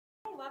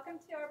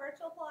welcome to our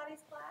virtual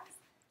Pilates class.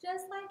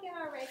 Just like in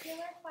our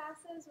regular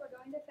classes, we're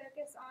going to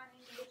focus on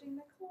engaging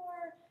the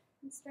core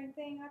and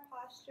strengthening our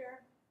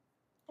posture.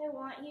 I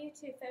want you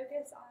to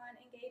focus on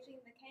engaging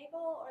the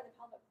Kegel or the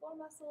pelvic floor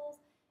muscles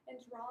and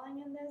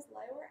drawing in those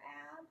lower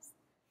abs.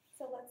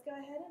 So let's go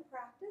ahead and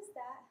practice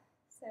that.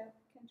 So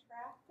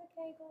contract the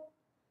Kegel,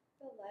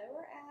 the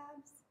lower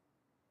abs,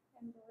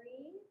 and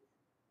breathe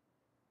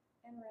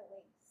and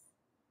release.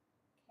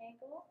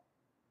 Kegel,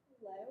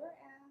 lower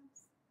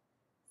abs.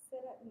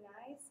 Sit up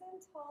nice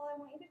and tall.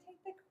 I want you to take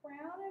the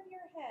crown of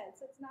your head.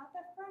 So it's not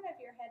the front of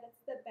your head,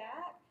 it's the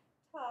back,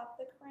 top,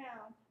 the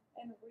crown,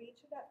 and reach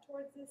it up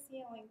towards the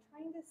ceiling,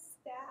 trying to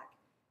stack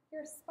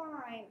your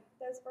spine,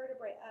 those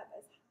vertebrae up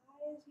as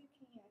high as you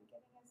can,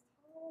 getting as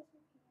tall as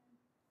you can.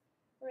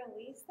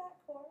 Release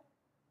that core.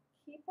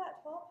 Keep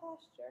that tall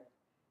posture.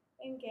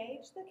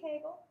 Engage the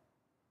Kegel,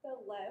 the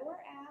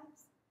lower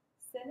abs,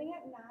 sitting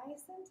up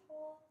nice and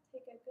tall.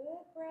 Take a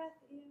good breath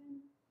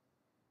in.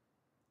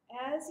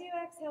 As you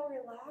exhale,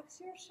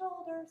 relax your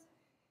shoulders.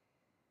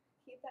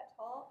 Keep that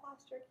tall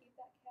posture. Keep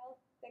that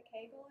the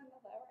Kegel and the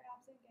lower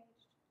abs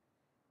engaged.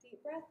 Deep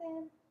breath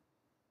in.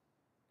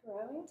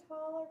 Growing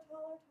taller,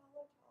 taller,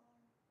 taller,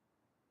 taller.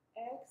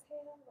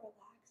 Exhale,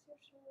 relax your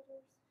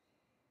shoulders.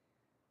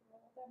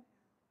 Roll them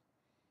out.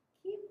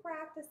 Keep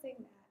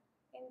practicing that.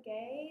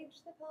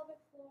 Engage the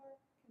pelvic floor.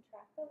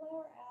 Contract the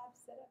lower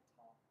abs. Sit up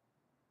tall.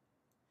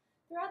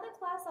 Throughout the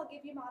class, I'll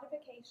give you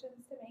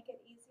modifications to make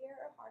it easier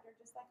or harder,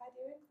 just like I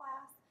do in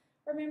class.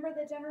 Remember,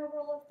 the general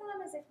rule of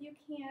thumb is if you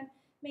can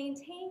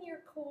maintain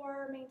your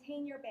core,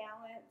 maintain your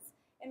balance,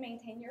 and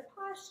maintain your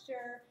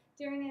posture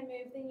during a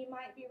move, then you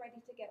might be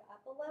ready to get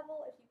up a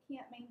level. If you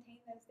can't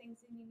maintain those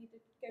things, then you need to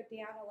go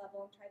down a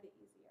level and try the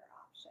easier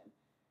option.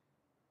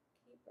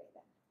 Keep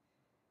breathing.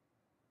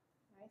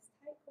 Nice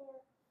tight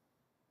core.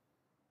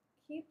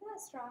 Keep that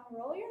strong.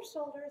 Roll your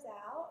shoulders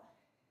out.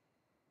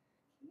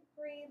 Keep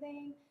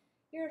breathing.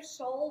 Your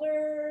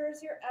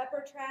shoulders, your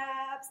upper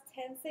traps,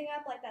 tensing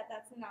up like that,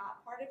 that's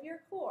not part of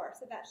your core.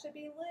 So that should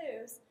be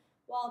loose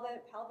while the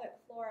pelvic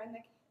floor and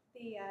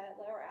the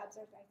lower abs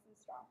are nice and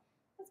strong.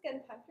 Let's go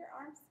ahead and pump your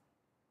arms.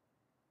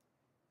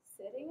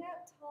 Sitting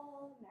up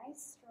tall,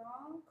 nice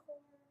strong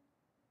core.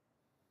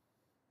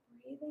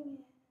 Breathing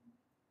in,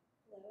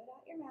 blow it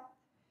out your mouth.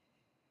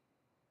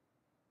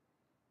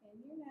 In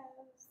your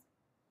nose.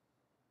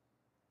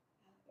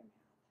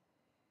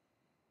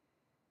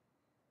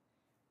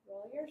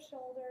 Roll your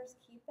shoulders,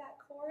 keep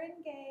that core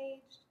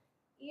engaged,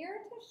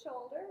 ear to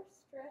shoulder,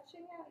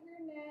 stretching out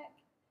your neck.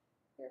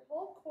 Your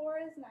whole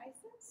core is nice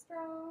and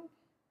strong.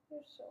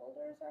 Your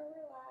shoulders are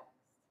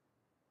relaxed.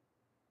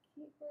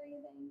 Keep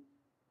breathing.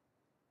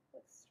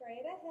 Look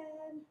straight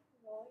ahead,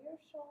 roll your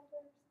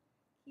shoulders.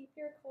 Keep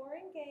your core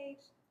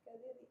engaged. Go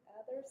to the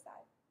other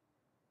side.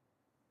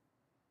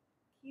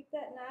 Keep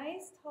that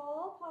nice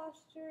tall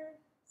posture,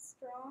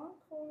 strong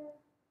core,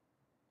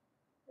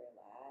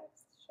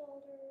 relaxed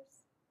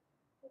shoulders.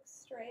 Look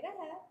straight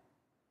ahead.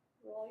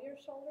 Roll your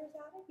shoulders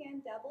out again.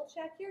 Double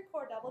check your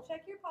core. Double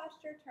check your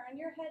posture. Turn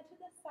your head to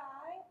the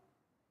side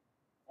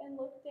and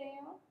look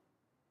down.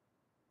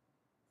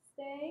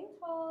 Staying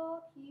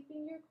tall,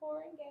 keeping your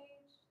core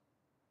engaged.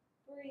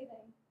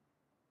 Breathing.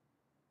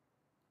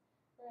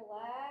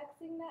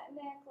 Relaxing that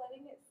neck,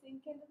 letting it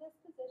sink into this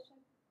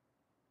position.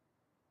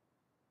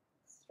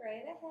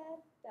 Straight ahead.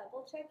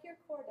 Double check your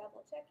core.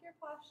 Double check your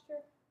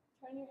posture.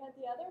 Turn your head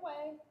the other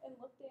way and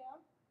look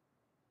down.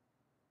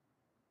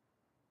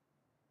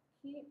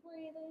 Keep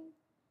breathing.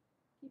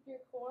 Keep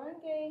your core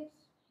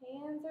engaged.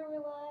 Hands are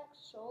relaxed.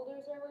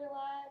 Shoulders are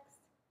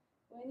relaxed.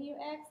 When you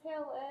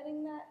exhale,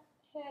 letting that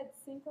head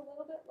sink a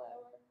little bit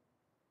lower.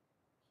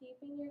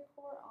 Keeping your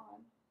core on.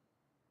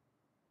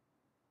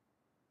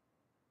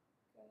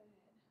 Good.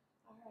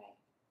 All right.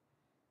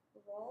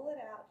 Roll it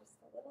out just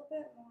a little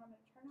bit more. I'm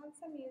going to turn on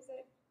some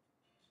music.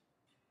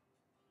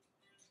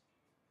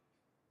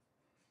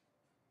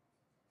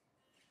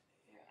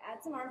 All right,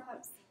 add some arm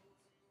pumps.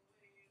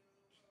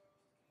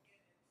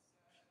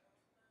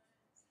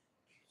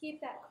 Keep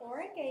that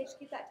core engaged,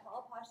 keep that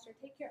tall posture.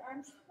 Take your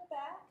arms to the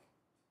back.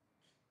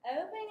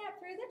 Open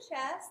up through the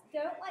chest.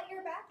 Don't let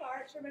your back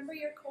arch. Remember,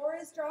 your core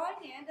is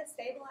drawing in to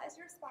stabilize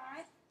your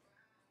spine.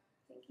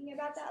 Thinking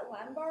about that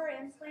lumbar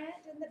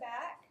implant in the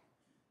back.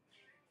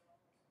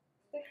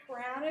 The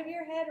crown of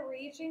your head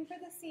reaching for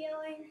the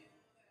ceiling.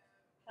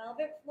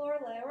 Pelvic floor,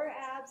 lower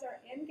abs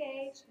are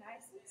engaged,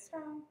 nice and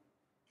strong.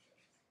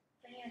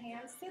 Bring your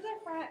hands to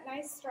the front,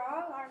 nice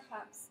strong arm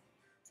pumps.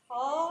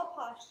 Tall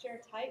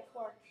posture, tight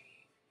core.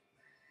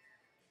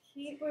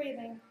 Keep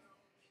breathing.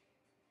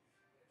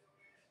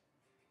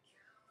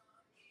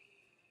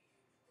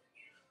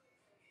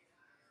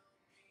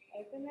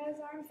 Open those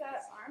arms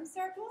up. Arm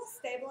circles.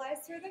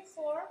 Stabilize through the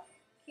core.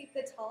 Keep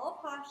the tall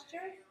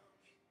posture.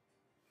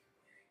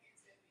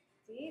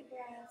 Deep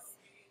breaths.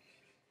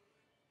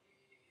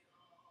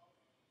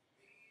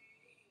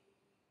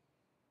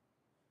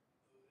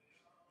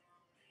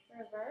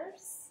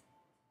 Reverse.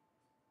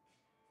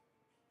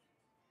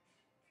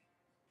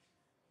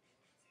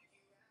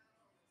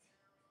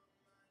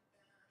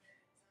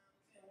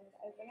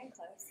 Open and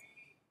close.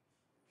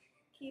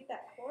 Keep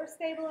that core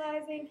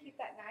stabilizing. Keep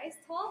that nice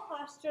tall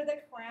posture,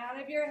 the crown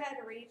of your head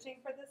reaching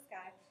for the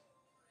sky.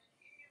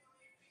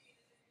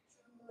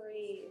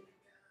 Breathe.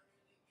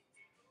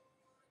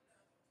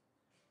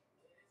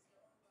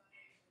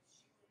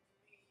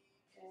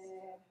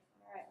 Good.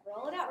 All right,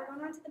 roll it out. We're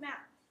going onto the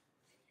mat.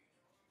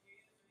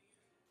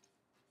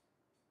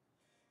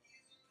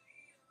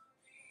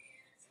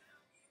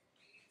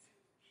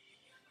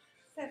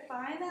 So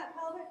find that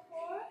pelvic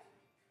floor.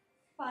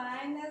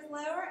 Find those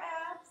lower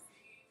abs.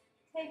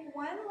 Take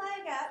one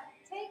leg up.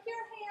 Take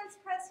your hands,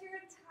 press your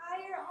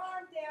entire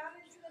arm down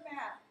into the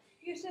mat.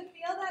 You should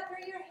feel that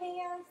through your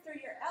hands,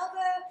 through your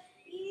elbow,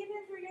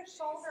 even through your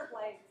shoulder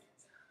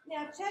blades.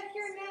 Now check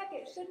your neck.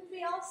 It shouldn't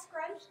be all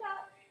scrunched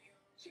up.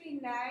 It should be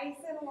nice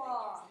and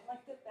long,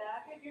 like the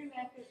back of your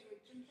neck is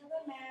reaching for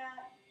the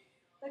mat,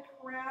 the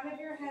crown of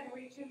your head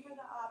reaching for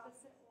the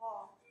opposite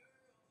wall.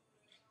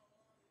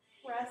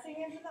 Pressing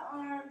into the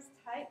arms,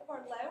 tight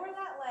core. Lower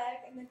that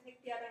leg and then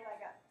take the other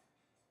leg up.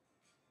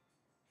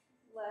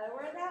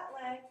 Lower that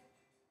leg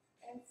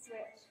and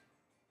switch.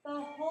 The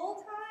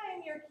whole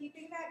time you're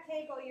keeping that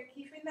kegel, you're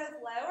keeping those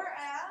lower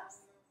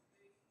abs,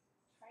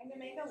 trying to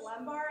make a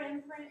lumbar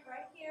imprint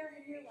right here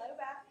in your low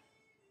back.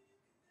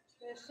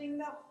 Pushing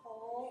the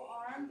whole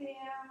arm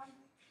down.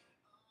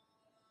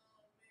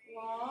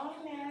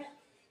 Long neck.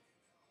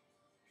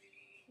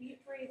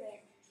 Keep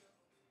breathing.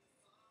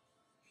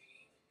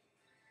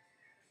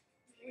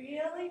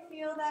 Really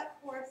feel that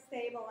core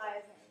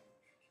stabilizing.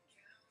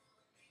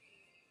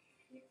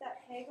 Keep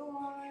that kegel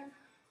on.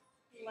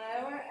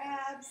 Lower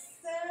abs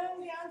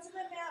sewn down to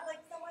the mat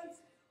like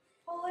someone's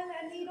pulling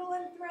a needle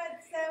and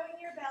thread,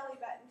 sewing your belly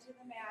button to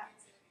the mat.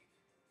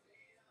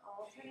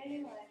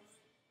 Alternating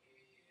legs.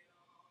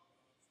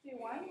 Let's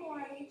do one more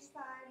on each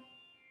side.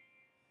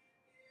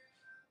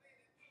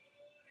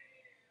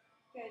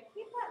 Good.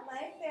 Keep that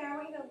leg there. I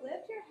want you to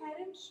lift your head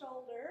and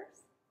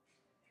shoulders.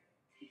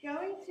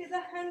 Going to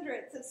the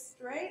hundreds, so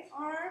straight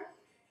arm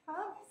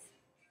pumps.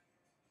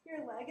 Your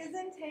leg is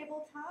in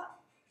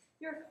tabletop.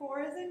 Your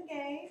core is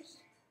engaged.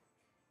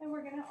 And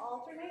we're going to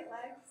alternate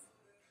legs.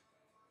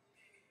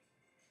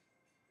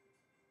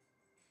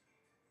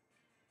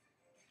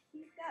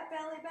 Keep that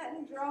belly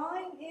button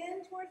drawing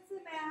in towards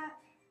the mat.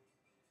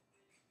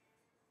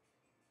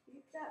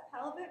 Keep that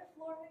pelvic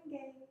floor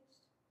engaged.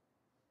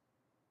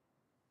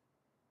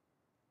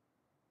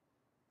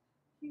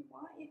 If you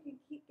want, you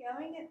can keep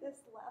going at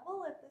this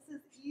level. If this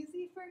is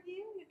easy for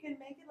you, you can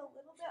make it a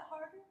little bit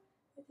harder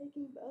by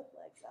taking both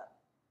legs up.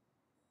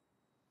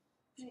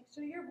 Make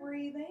sure you're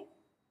breathing,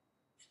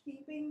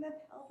 keeping the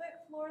pelvic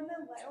floor and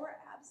the lower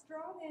abs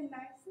drawn in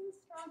nice and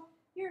strong.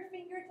 Your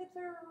fingertips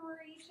are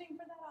reaching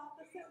for that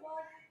opposite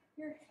wall.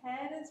 Your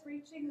head is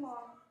reaching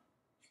long.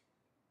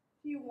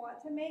 If you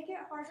want to make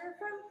it harder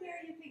from here,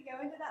 you can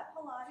go into that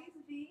Pilates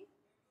V.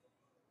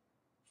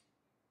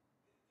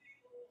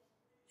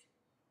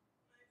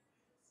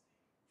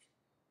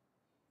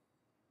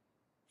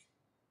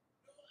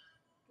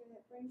 Good.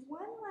 Bring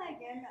one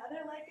leg in, the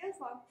other leg goes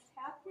long.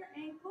 Tap your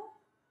ankle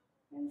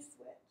and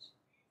switch.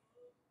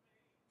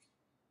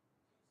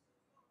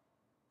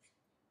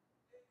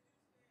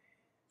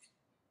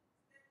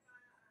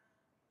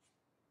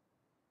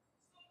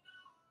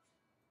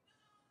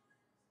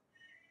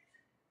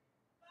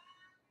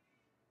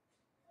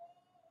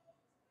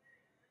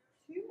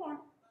 Two more.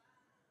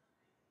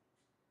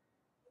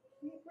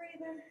 Keep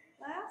breathing.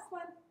 Last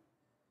one.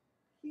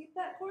 Keep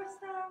that core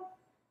strong.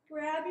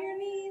 Grab your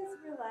knees.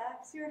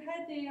 Relax your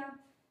head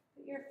down.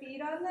 Put your feet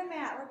on the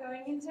mat. We're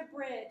going into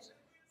bridge.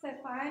 So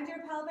find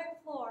your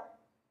pelvic floor.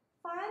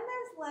 Find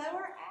those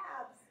lower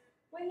abs.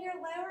 When your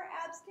lower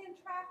abs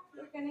contract,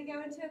 you're going to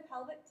go into a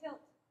pelvic tilt.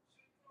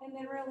 And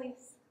then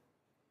release.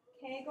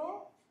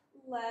 Kegel.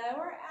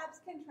 Lower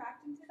abs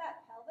contract into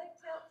that pelvic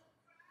tilt.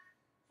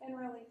 And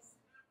release.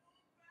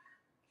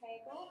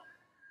 Kegel,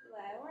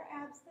 lower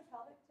abs to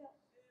pelvic tilt.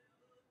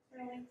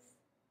 Release.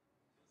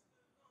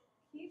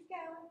 Keep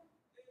going.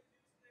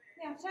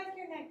 Now check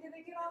your neck. Did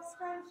it get all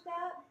scrunched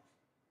up?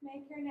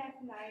 Make your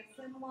neck nice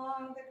and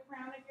long, the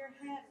crown of your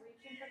head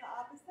reaching for the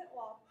opposite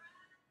wall.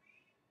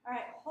 All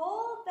right,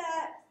 hold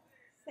that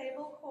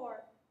stable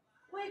core.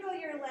 Wiggle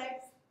your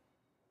legs.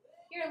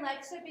 Your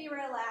legs should be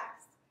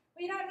relaxed.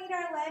 We don't need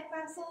our leg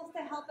muscles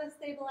to help us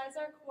stabilize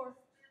our core.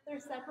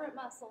 They're separate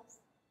muscles.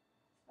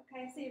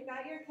 Okay, so you've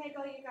got your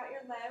kegel, you've got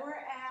your lower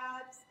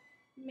abs,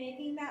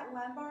 making that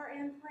lumbar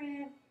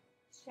imprint,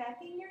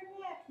 checking your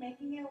neck,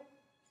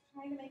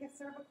 trying to make a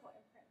cervical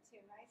imprint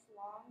too. Nice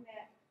long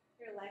neck.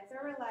 Your legs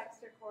are relaxed,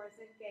 your core is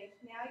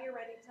engaged. Now you're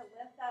ready to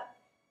lift up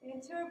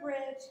into a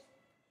bridge.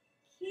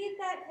 Keep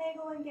that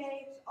kegel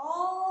engaged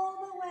all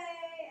the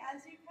way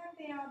as you come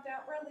down.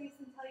 Don't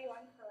release until you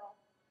uncurl.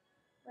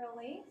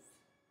 Release,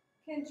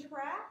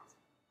 contract,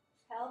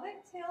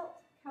 pelvic tilt.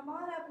 Come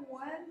on up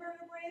one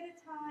vertebrae at a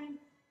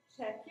time.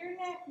 Check your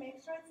neck,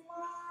 make sure it's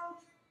long.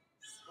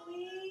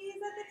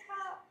 Squeeze at the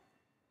top.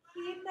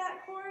 Keep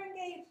that core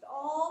engaged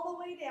all the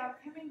way down,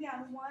 coming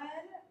down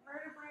one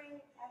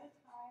vertebrae at a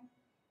time.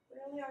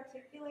 Really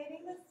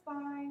articulating the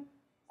spine.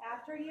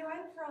 After you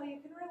uncurl,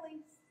 you can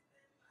release.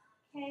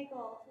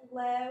 Kegel,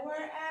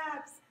 lower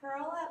abs,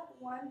 curl up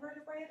one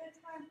vertebrae at a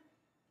time.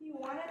 If you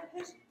want to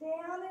push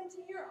down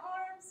into your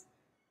arms,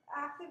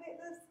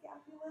 activate the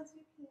scapula as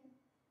you can.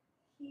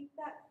 Keep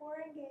that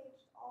core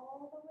engaged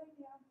all the way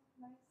down.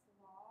 Nice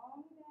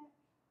long neck.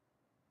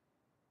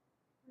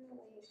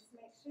 Release.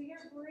 Make sure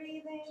you're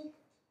breathing.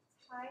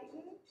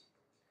 Tighten.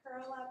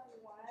 Curl up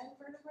one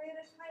vertebrae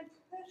at a time.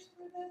 Push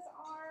through those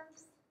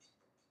arms.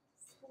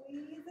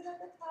 Squeeze it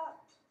at the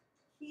top.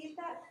 Keep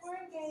that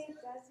core engaged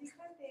as you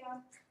come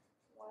down.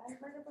 One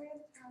vertebrae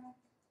at a time.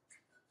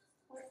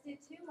 Let's do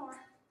two more.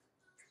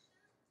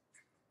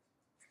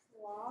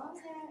 Long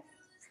neck.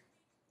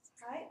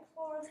 Tight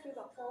core through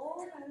the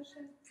whole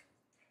motion.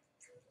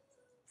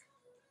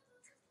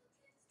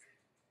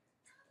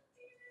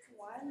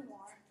 One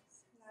more.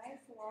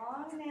 Nice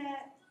long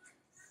neck.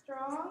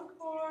 Strong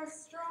core,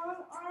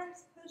 strong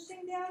arms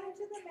pushing down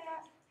into the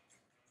mat.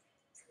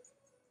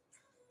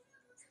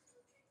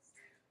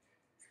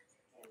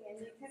 And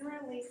you can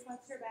release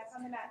once you're back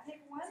on the mat.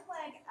 Take one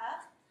leg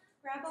up,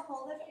 grab a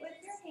hold of it with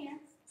your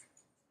hands.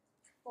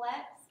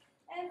 Flex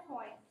and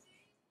point.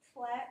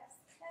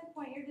 Flex and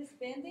point. You're just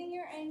bending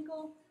your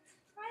ankle,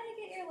 trying to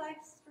get your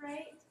legs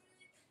straight.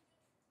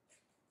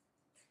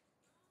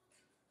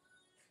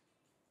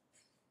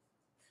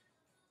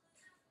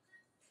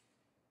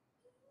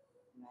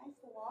 Nice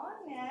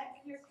long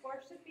neck. Your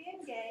core should be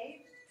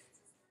engaged.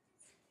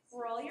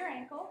 Roll your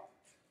ankle.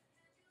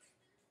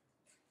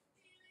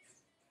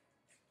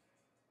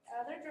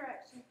 Other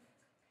direction.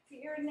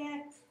 Get your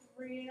neck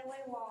really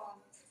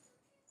long.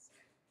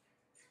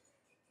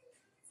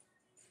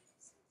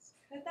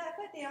 Put that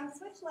foot down.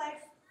 Switch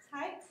legs.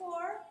 Tight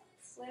core.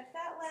 Lift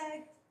that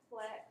leg.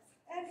 Flex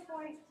and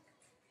point.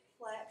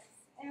 Flex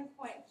and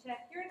point.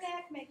 Check your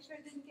neck. Make sure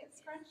it didn't get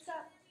scrunched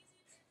up.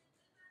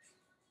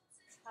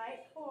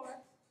 Tight core.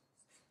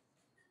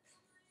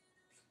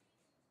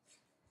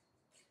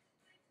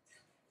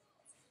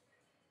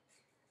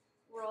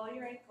 Roll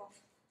your ankle.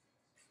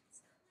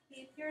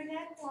 Keep your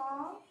neck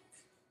long.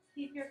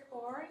 Keep your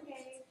core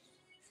engaged.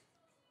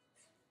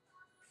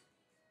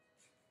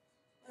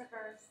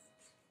 Reverse.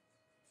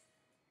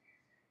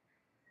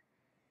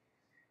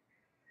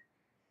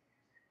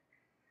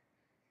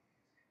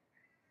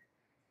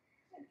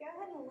 And go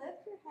ahead and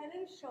lift your head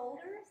and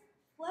shoulders.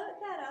 Float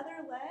that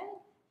other leg.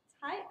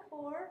 Tight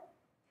core.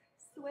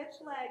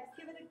 Switch legs.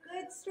 Give it a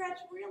good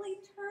stretch.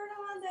 Really turn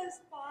on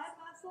those quad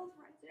muscles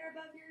right there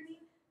above your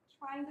knee.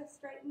 Trying to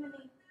straighten the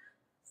knee.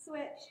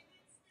 Switch.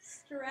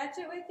 Stretch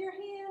it with your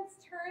hands.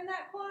 Turn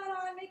that quad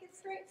on. Make it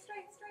straight,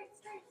 straight, straight,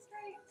 straight,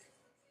 straight.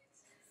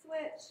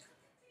 Switch.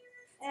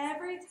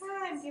 Every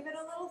time, give it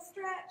a little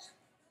stretch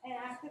and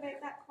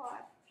activate that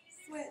quad.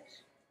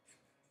 Switch.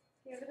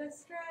 Give it a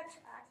stretch.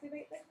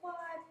 Activate the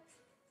quad.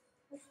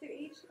 Let's do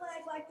each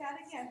leg like that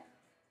again.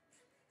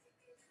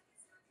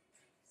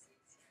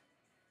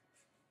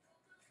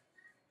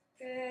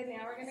 Good.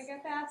 Now we're going to go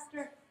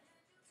faster.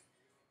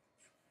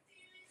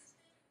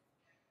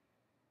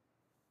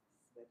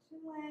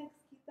 Switching legs,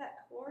 keep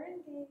that core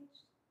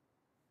engaged.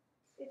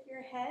 If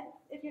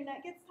your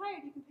neck gets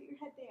tired, you can put your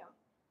head down.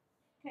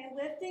 Okay,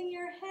 lifting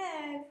your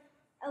head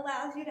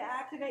allows you to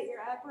activate your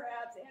upper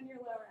abs and your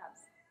lower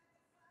abs.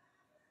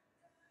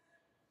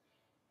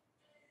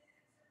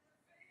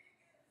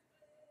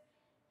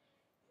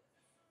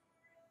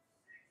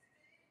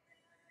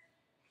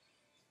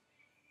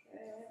 Good.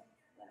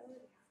 Lower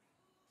down.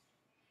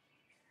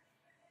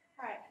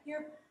 All right,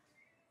 your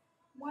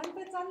one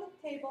foot's on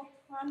the table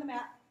or on the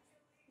mat.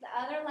 The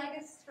other leg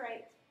is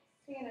straight.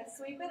 So you're going to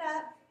sweep it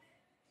up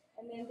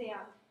and then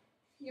down.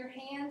 Your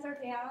hands are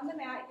down on the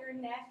mat. Your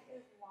neck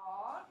is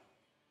long.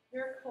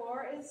 Your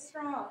core is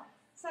strong.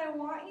 So I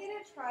want you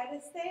to try to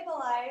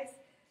stabilize.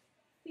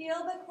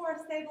 Feel the core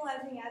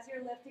stabilizing as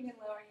you're lifting and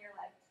lowering your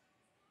leg.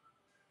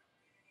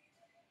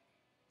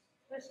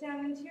 Push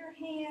down into your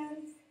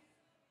hands.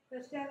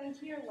 Push down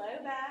into your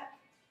low back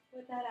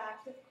with that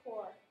active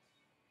core.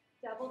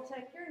 Double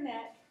check your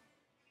neck.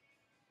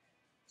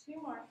 Two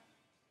more.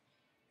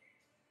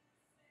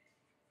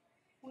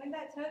 Point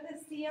that toe at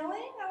the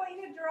ceiling. I want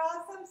you to draw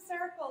some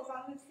circles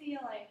on the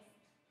ceiling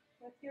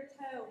with your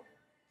toe.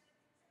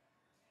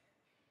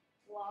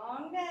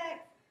 Long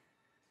neck.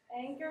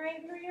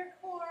 Anchoring through your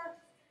core.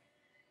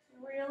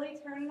 Really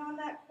turning on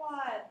that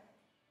quad.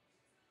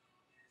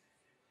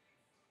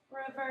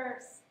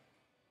 Reverse.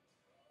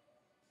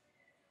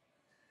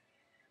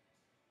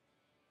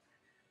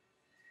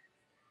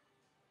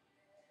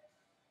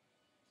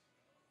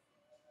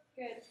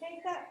 Good.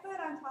 Take that foot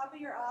on top of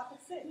your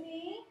opposite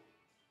knee.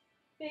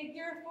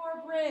 Figure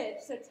four bridge.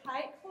 So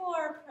tight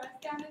core, press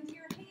down into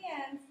your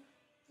hands.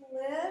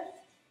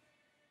 Lift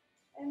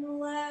and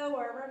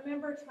lower.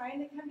 Remember, trying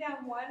to come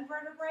down one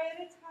vertebrae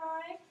at a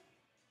time.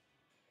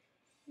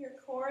 Your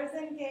core is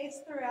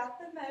engaged throughout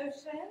the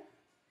motion.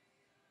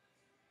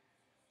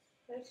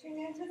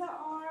 Pushing into the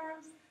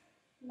arms.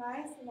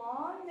 Nice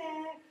long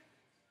neck.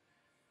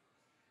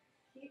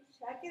 Keep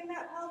checking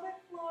that pelvic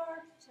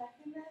floor.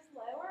 Checking those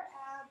lower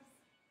abs.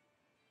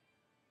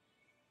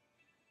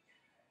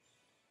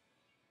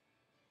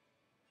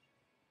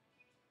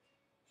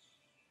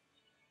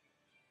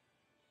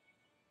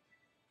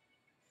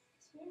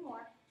 2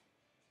 more.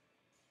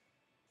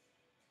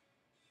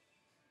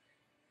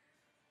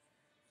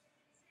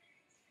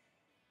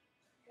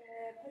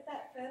 Good. Put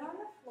that foot on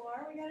the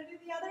floor. We got to do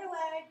the other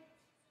leg.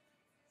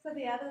 So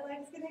the other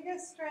leg's going to go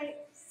straight,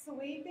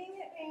 sweeping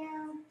it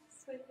down,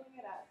 sweeping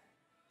it up.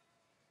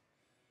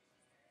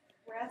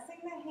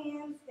 Pressing the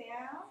hands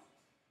down.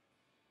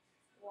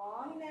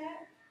 Long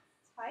neck,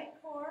 tight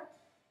core.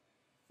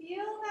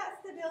 Feel that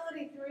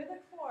stability through the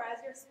core as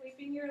you're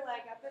sweeping your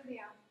leg up and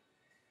down.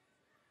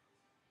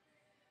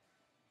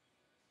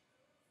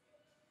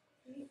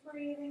 Keep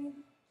breathing.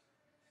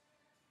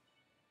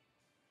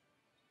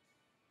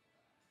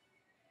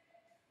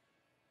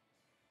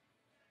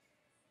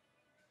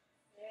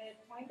 Good.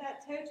 Point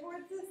that toe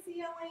towards the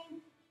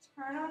ceiling.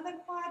 Turn on the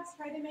quads.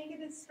 Try to make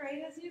it as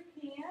straight as you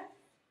can.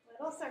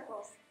 Little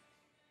circles.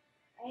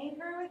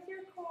 Anchor with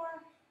your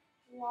core.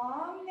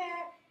 Long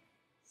neck.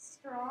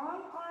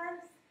 Strong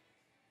arms.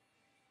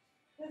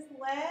 This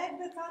leg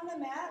that's on the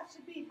mat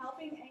should be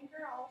helping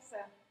anchor also.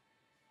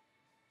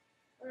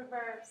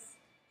 Reverse.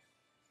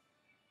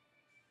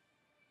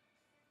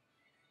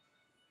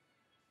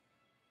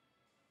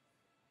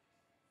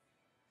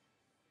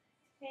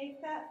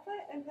 Take that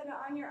foot and put it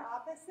on your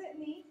opposite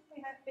knee.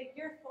 We have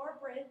figure 4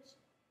 bridge.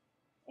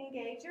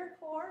 Engage your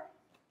core.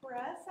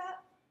 Press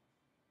up.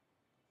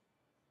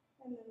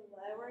 And then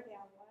lower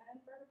down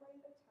 1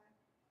 vertebrae at a time.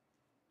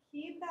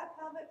 Keep that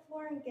pelvic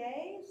floor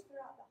engaged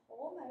throughout the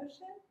whole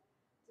motion.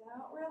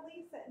 Don't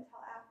release it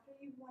until after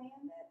you've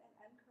landed and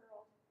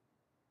uncurled.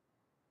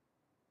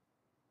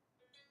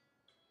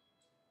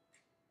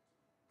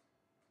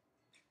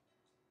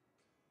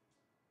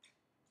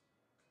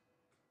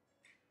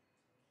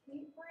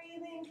 Keep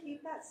breathing.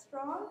 Keep that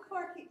strong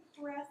core. Keep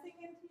pressing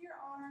into your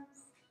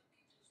arms.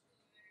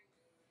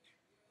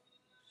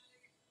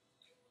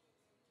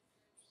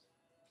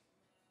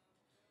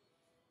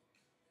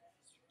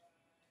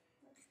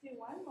 Let's do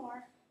 1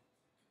 more.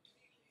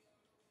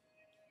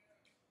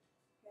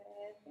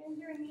 Good. Bend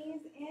your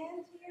knees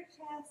into your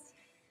chest.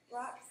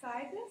 Rock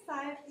side to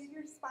side. Give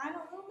your spine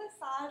a little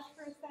massage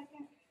for a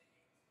second.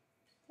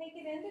 Take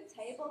it into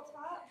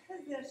tabletop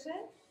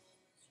position.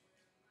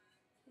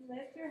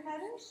 Lift your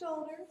head and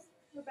shoulders.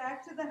 We're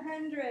back to the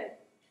 100.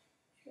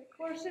 The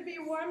core should be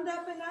warmed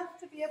up enough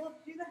to be able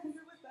to do the 100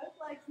 with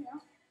both legs now.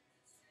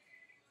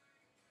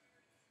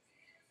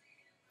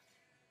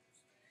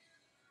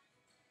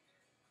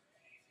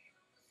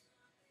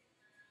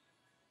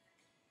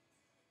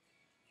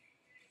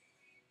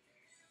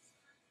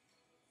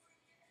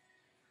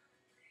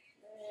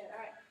 Good. All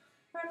right.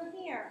 From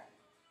here,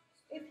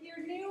 if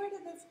you're newer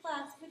to this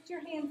class, put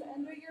your hands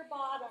under your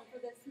bottom for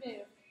this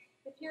move.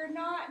 If you're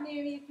not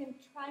new, you can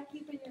try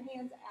keeping your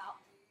hands out.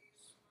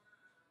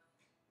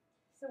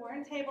 So we're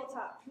in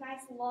tabletop.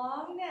 Nice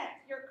long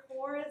neck. Your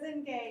core is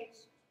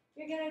engaged.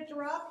 You're going to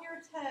drop your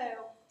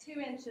toe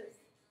 2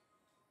 inches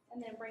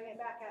and then bring it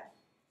back up.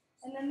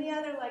 And then the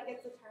other leg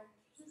gets a turn.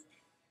 Just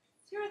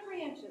 2 or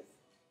 3 inches.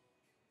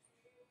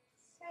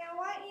 Okay, I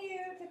want you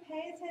to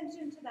pay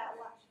attention to that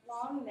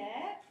long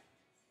neck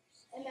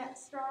and that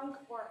strong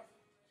core.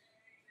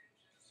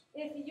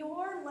 If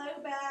your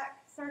low back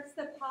starts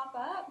to pop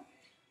up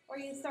or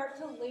you start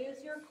to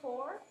lose your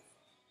core,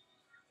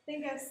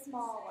 then go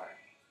smaller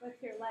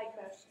with your leg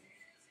motions.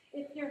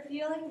 If you're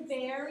feeling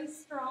very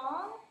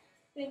strong,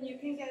 then you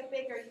can go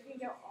bigger. You can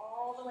go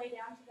all the way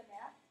down to the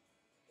mat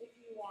if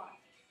you want.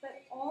 But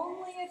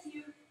only if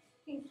you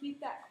can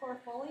keep that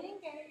core fully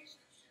engaged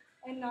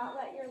and not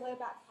let your low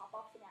back pop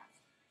off the mat.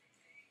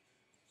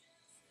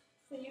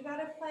 So you got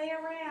to play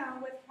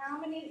around with how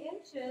many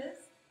inches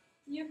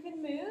you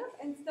can move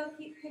and still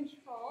keep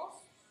control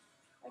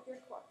of your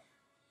core.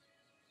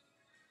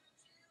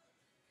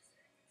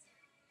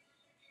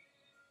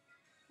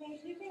 Okay,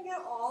 if you can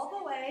go all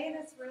the way and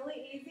it's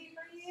really easy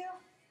for you,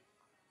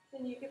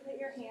 then you can put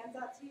your hands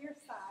out to your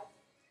side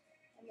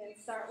and then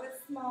start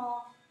with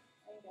small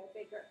and go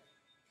bigger.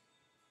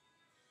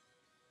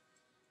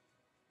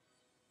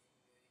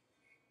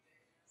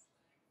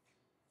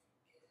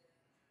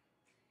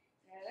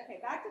 Good. Okay,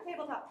 back to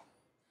tabletop.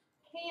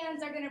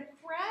 Hands are going to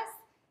press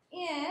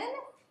in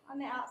on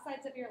the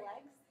outsides of your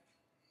legs,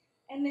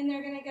 and then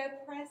they're going to go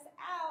press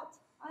out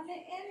on the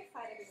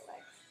inside of your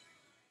legs.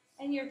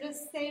 And you're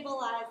just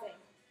stabilizing.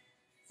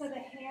 So the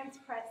hands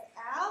press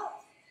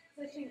out,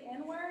 pushing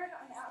inward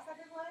on the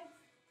outside of the legs,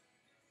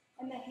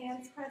 and the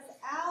hands press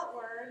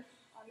outward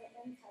on the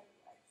inside of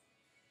the legs.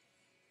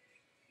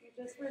 You're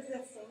just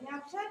resisting.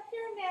 Now check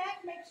your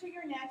neck. Make sure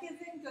your neck is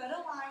in good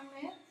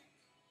alignment.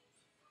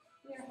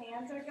 Your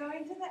hands are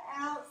going to the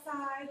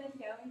outside and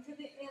going to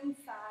the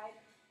inside.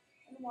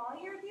 And while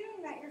you're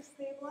doing that, you're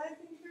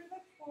stabilizing through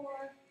the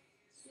core.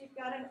 You've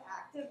got an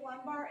active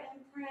lumbar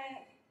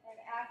imprint, an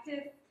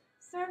active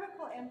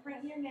cervical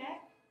imprint in your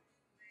neck.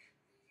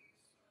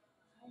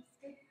 Nice,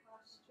 good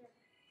posture.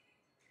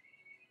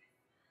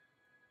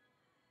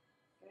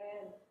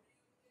 Good.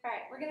 All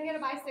right, we're going to get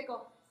a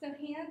bicycle. So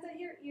hands at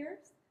your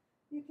ears.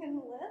 You can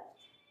lift.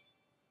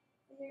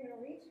 And you're going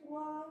to reach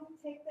long.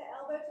 Take the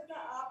elbow to the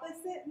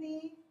opposite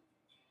knee.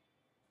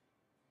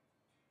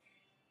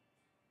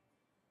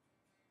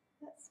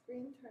 That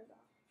screen turned off.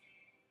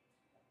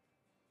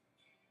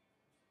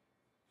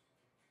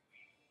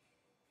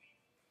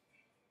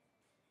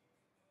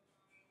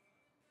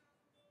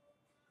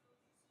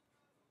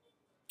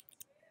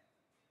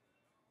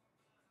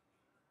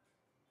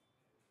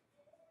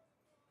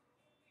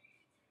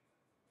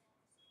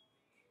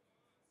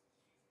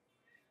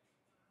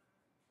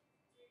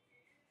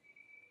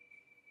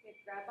 Good.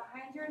 Grab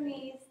behind your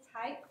knees,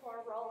 tight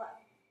core, roll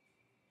up.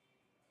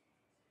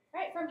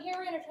 All right, from here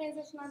we're going to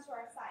transition onto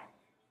our side.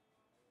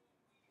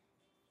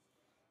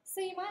 So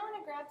you might want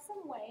to grab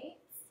some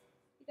weights.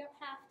 You don't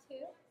have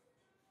to.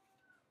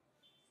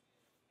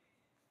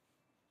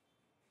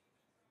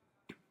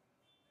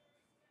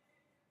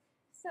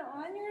 So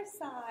on your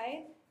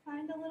side,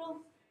 find a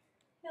little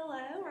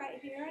pillow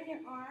right here on your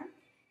arm.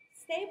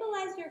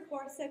 Stabilize your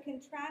core, so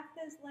contract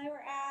those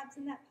lower abs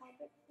and that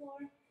pelvic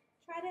floor.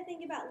 Try to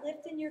think about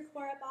lifting your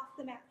core up off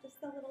the mat just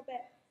a little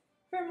bit.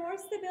 For more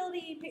stability,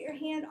 you put your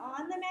hand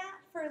on the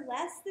mat. For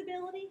less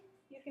stability,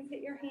 you can put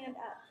your hand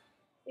up.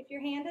 If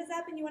your hand is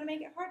up and you want to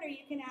make it harder,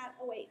 you can add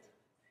a weight.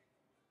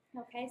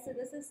 Okay, so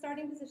this is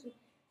starting position.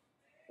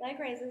 Leg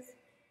raises.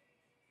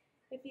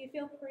 If you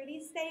feel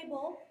pretty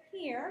stable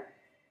here,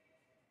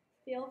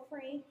 feel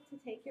free to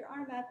take your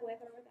arm up with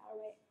or without a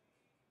weight.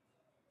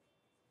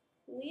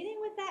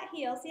 Leading with that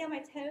heel. See how my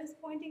toes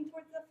pointing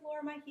towards the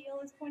floor, my heel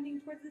is pointing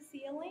towards the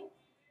ceiling.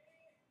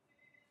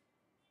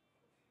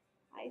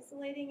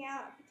 Isolating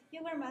out a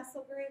particular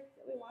muscle group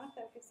that we want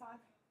to focus on.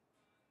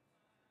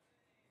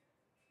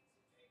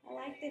 I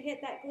like to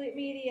hit that glute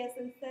medius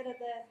instead of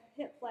the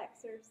hip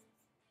flexors.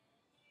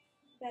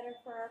 Better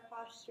for our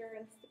posture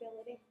and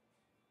stability.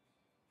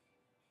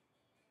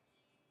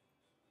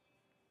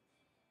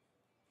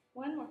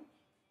 One more. All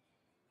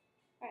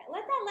right,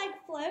 let that leg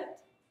float,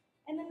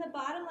 and then the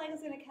bottom leg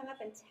is going to come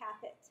up and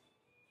tap it.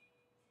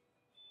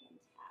 And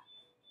tap.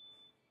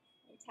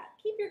 And tap.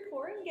 Keep your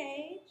core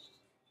engaged.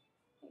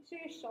 Make sure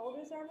your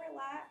shoulders are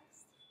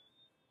relaxed.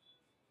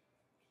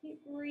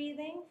 Keep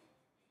breathing.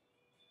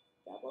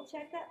 Double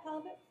check that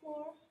pelvic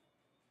floor.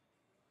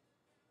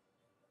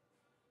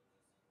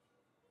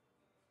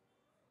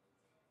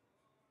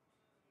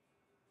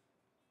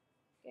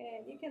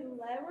 Good. You can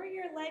lower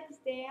your legs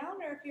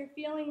down, or if you're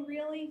feeling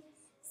really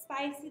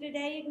spicy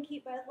today, you can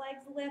keep both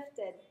legs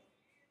lifted.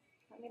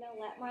 I'm going to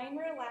let mine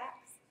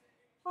relax.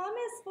 Palm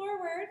is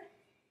forward,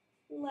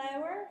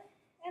 lower,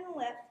 and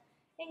lift.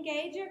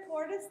 Engage your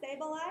core to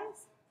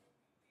stabilize.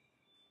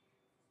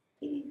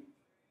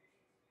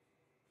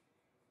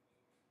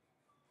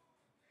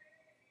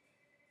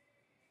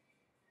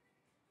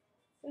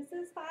 This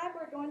is 5.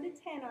 We're going to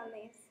 10 on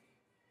these.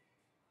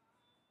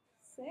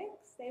 6.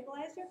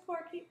 Stabilize your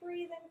core. Keep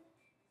breathing.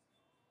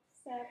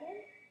 7.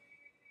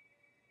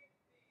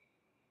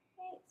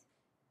 8.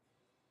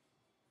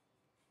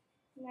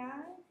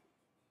 Nine,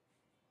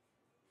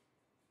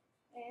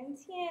 and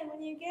 10.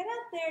 When you get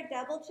up there,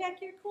 double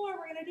check your core.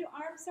 We're going to do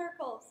arm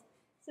circles.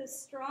 So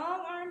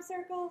strong arm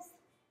circles.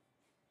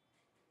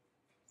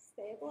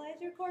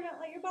 Stabilize your core. Don't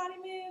let your body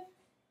move.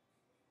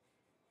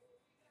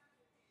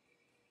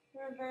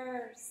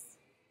 Reverse.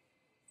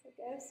 So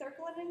go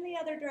circling in the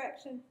other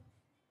direction.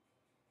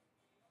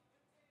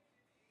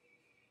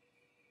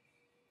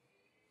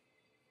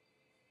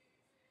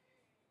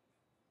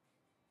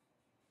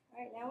 All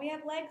right, now we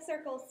have leg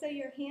circles, so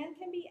your hand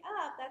can be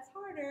up, that's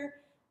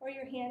harder, or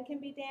your hand can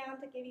be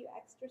down to give you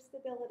extra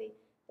stability.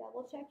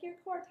 Double check your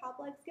core, top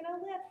leg's gonna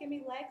lift. Give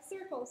me leg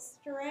circles,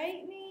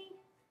 straight knee,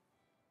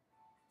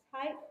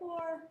 tight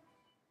core.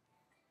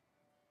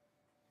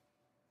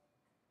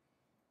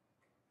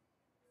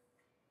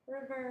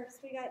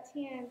 Reverse, we got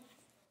 10,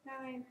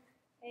 9,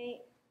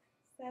 8,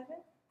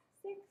 7,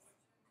 6,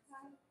 5,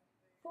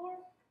 4,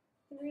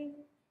 3,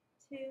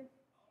 2,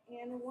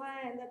 and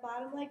 1. The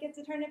bottom leg gets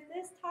a turn. If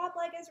this top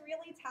leg is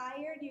really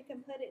tired, you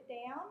can put it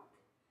down.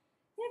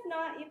 If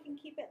not, you can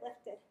keep it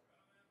lifted.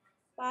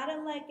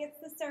 Bottom leg gets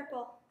the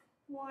circle.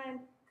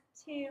 1,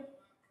 2,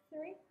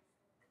 3,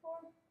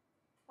 4,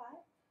 5,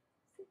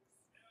 6,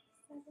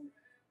 7,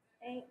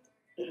 8,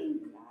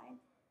 9,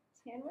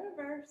 10.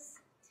 Reverse.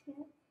 10,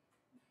 6,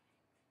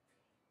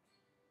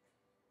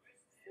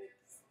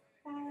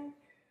 5,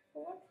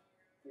 4,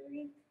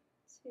 3,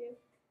 2,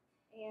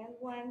 and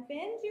 1.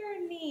 Bend your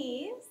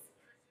knees.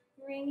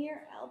 Bring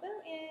your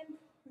elbow in.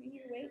 Bring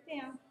your weight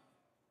down.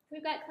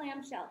 We've got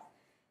clamshells.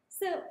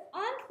 So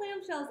on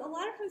clamshells, a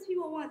lot of times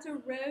people want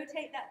to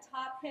rotate that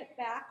top hip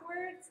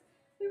backwards.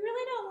 We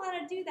really don't want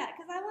to do that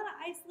because I want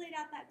to isolate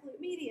out that glute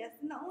medius.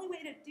 And the only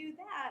way to do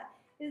that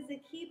is to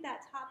keep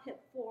that top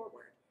hip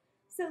forward.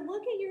 So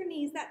look at your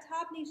knees. That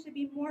top knee should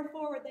be more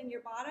forward than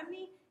your bottom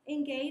knee.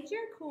 Engage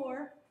your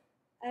core.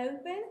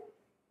 Open.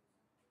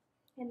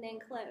 And then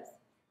close.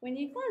 When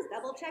you close,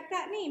 double check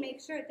that knee.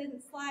 Make sure it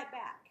didn't slide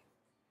back.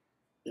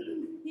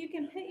 You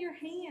can put your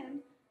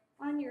hand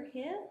on your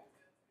hip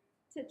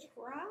to try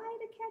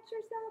to catch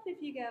yourself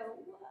if you go,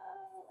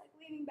 whoa, like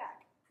leaning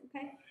back,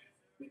 okay?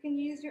 You can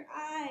use your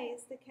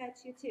eyes to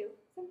catch you too.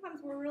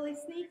 Sometimes we're really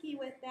sneaky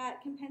with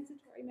that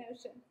compensatory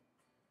motion.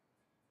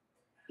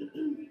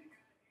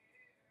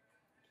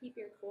 Keep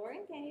your core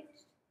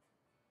engaged.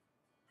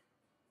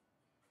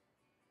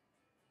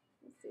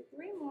 Let's do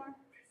 3 more.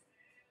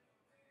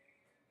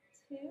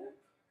 2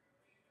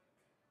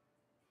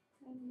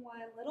 and 1.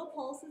 Little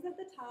pulses at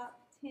the top.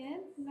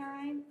 10,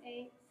 9,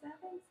 8, 7,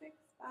 6,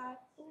 5,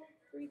 4,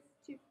 3,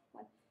 2,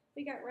 1.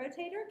 We got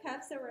rotator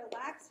cuff, so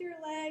relax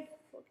your leg.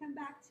 We'll come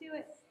back to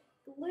it.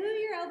 Glue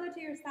your elbow to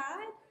your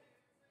side.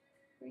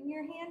 Bring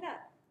your hand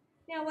up.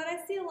 Now, what I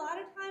see a lot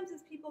of times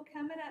is people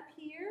coming up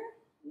here.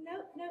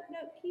 Nope, nope,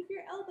 nope. Keep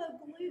your elbow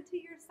glued to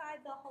your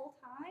side the whole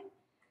time.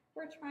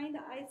 We're trying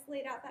to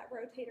isolate out that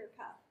rotator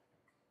cuff.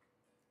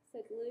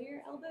 So glue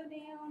your elbow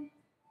down.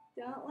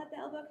 Don't let the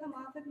elbow come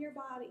off of your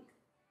body.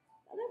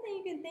 The other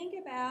thing you can think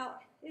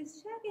about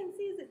is check and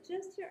see, is it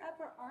just your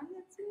upper arm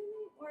that's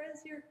moving, or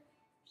is your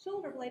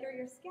shoulder blade or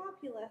your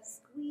scapula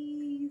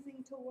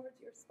squeezing towards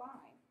your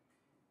spine?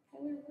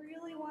 And we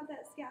really want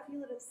that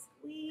scapula to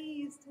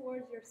squeeze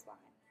towards your spine.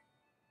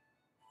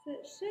 So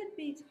it should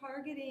be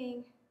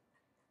targeting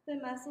the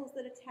muscles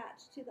that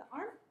attach to the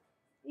arm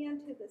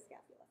and to the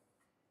scapula.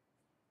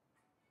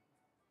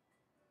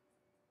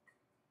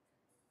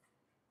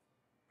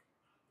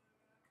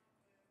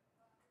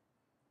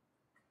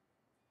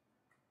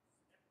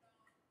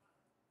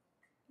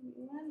 Give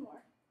me 1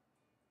 more.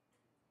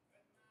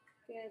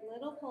 Good,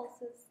 little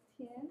pulses.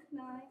 10,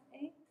 9,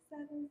 8,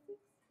 7, 6,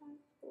 5,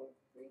 4,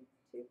 3,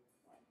 2, 1.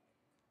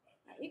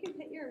 Now you can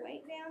put your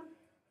weight down.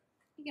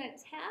 You're going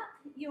to tap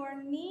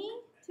your knee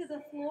to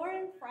the floor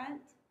in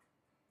front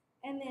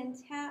and then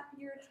tap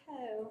your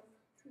toe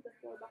to the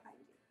floor behind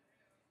you.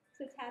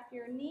 So tap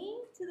your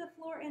knee to the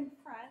floor in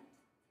front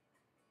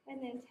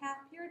and then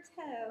tap your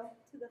toe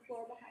to the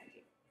floor behind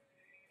you.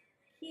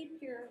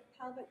 Keep your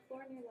pelvic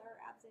floor and your lower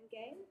abs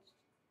engaged.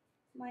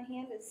 My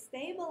hand is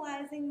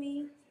stabilizing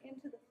me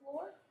into the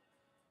floor,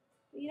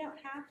 but you don't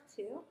have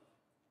to. You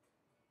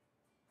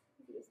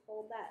can just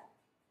hold that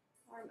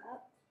arm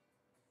up.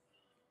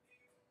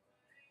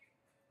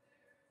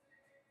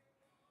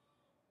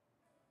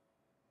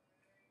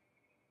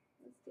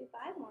 Let's do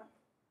 5 more.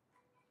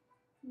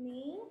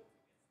 Knee,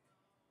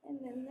 and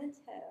then the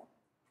toe.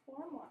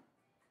 4 more.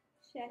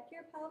 Check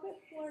your pelvic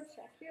floor,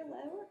 check your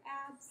lower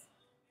abs.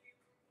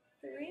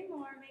 3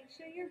 more. Make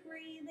sure you're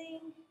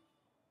breathing.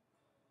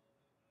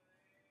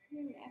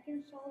 Your neck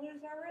and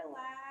shoulders are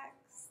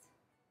relaxed.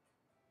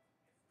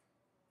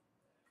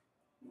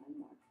 1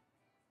 more.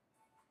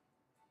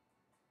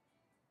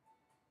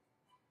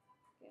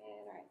 Good.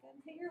 All right, go ahead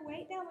and put your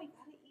weight down. We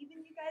got to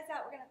even you guys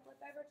out. We're going to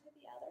flip over to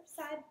the other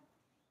side.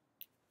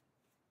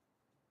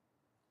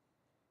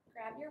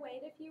 Grab your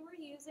weight if you were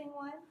using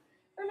one.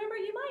 Remember,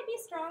 you might be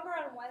stronger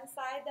on one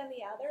side than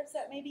the other, so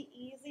it may be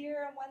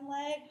easier on one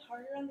leg,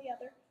 harder on the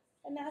other,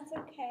 and that's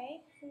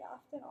okay. We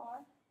often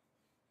are.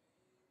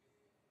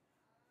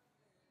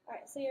 All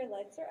right, so your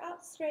legs are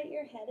out straight,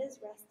 your head is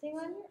resting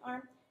on your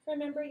arm.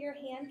 Remember, your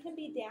hand can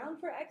be down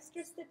for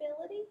extra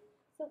stability.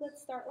 So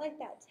let's start like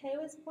that.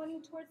 Toe is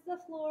pointing towards the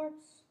floor,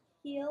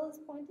 heel is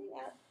pointing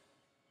up.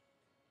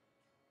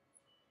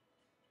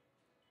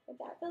 If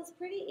that feels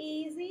pretty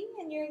easy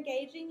and you're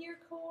engaging your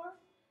core,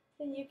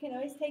 then you can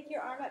always take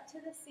your arm up to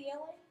the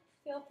ceiling.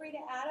 Feel free to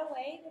add a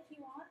weight if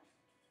you want.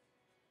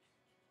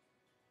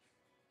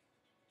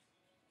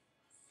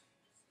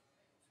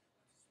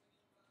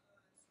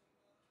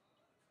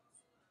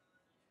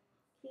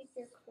 Keep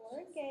your core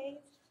engaged.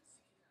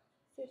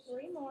 So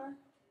 3 more.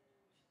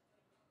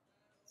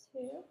 2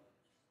 and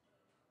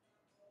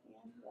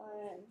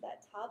 1.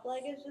 That top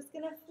leg is just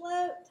going to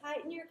float.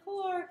 Tighten your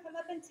core. Come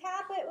up and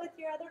tap it with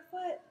your other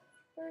foot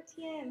for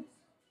 10.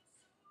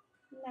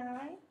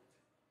 9.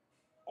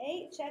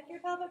 8. Check your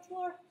pelvic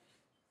floor.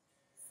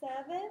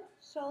 7.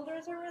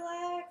 Shoulders are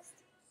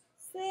relaxed.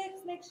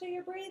 6. Make sure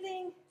you're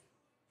breathing.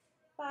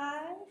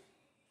 5.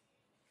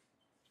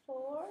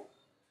 4.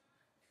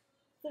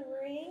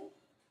 3.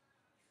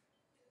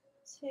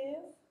 2.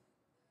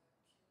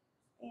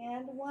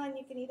 And 1.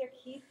 You can either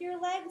keep your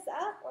legs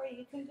up or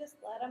you can just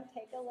let them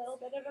take a little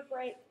bit of a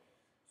break.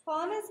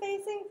 Palm is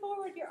facing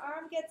forward. Your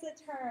arm gets a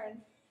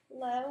turn.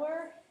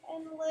 Lower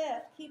and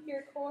lift. Keep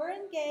your core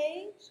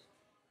engaged.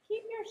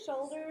 Keep your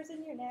shoulders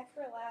and your neck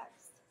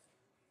relaxed.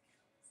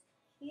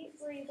 Keep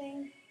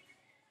breathing.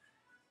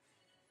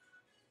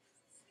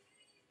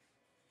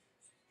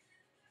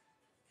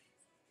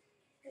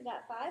 We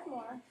got 5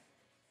 more.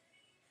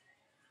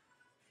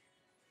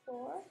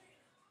 4.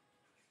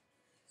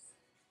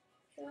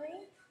 3,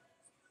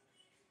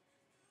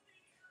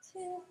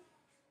 2,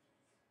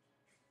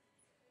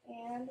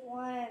 and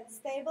 1.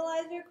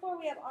 Stabilize your core.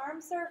 We have arm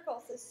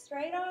circles. So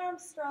straight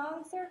arms,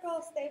 strong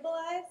circle,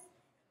 stabilize.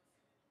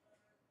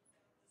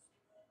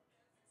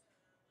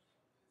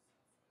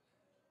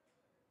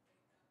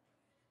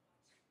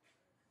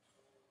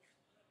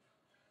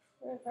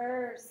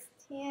 Reverse.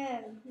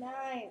 10,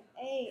 9,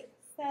 8,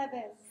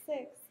 7,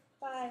 6,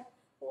 5,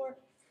 4,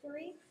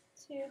 3,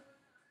 2,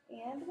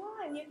 and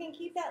 1. You can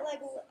keep that leg,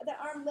 the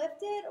arm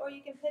lifted, or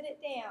you can put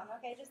it down,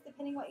 okay, just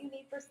depending what you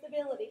need for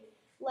stability.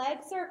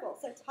 Leg circle.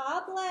 So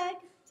top leg,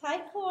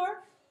 tight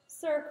core,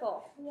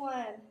 circle.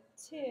 1,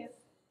 2,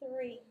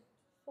 3,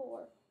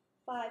 4,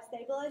 5.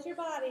 Stabilize your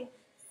body.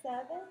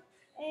 7,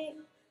 8,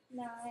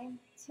 9,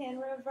 10.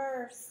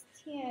 Reverse.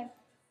 10,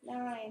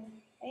 9,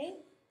 8,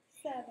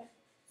 7,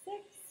 6,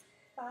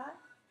 5,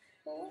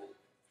 4,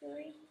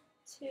 3,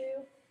 2,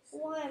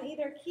 1.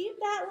 Either keep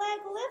that leg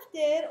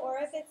lifted, or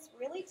if it's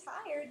really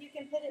tired, you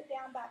can put it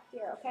down back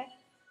here, okay?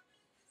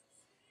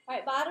 All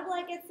right, bottom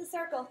leg gets the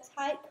circle.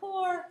 Tight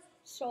core.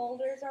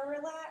 Shoulders are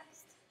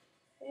relaxed.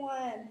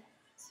 1,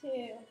 2,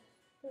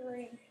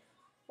 3,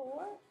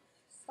 4,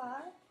 5,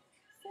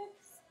 6,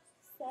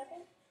 7,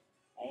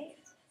 8,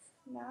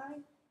 9,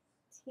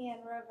 10.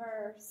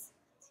 Reverse.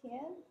 10,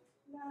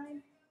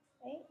 9,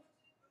 8,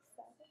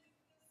 7,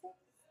 6,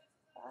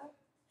 5,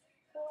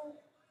 4,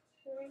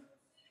 3,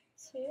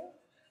 2,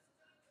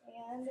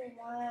 and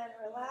 1.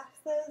 Relax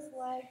those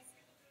legs.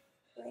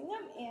 Bring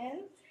them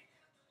in.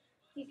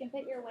 You can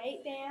put your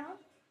weight down.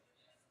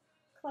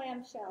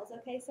 Clamshells,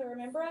 okay? So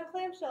remember on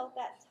clamshell,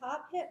 that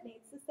top hip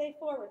needs to stay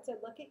forward. So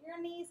look at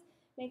your knees.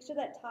 Make sure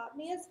that top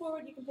knee is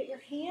forward. You can put your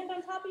hand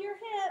on top of your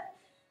hip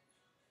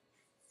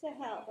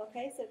to help,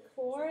 okay? So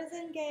core is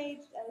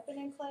engaged. Open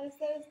and close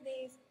those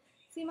knees.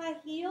 See, my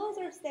heels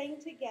are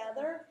staying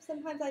together.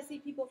 Sometimes I see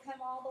people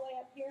come all the way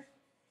up here.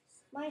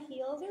 My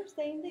heels are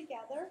staying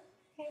together.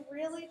 Okay,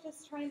 really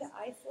just trying to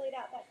isolate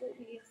out that glute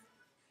medius.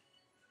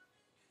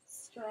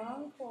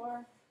 Strong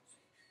core.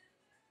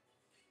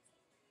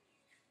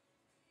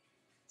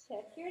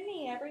 Check your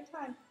knee every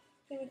time.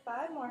 Give me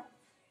 5 more.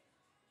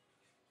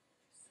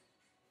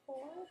 4,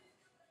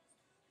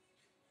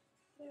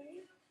 3,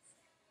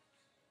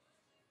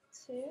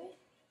 2,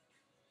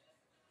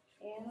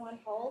 and 1.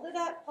 Hold it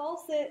up.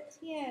 Pulse it.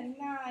 10,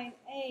 9,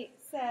 8,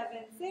 7,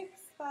 6,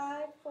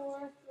 5,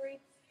 4, 3,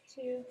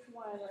 2,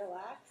 1.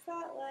 Relax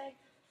that leg.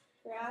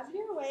 Grab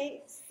your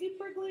weight.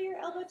 Super glue your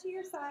elbow to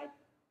your side.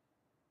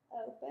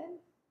 Open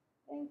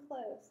and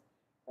close.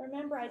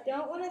 Remember, I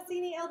don't want to see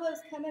any elbows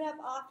coming up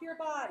off your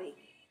body.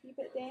 Keep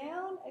it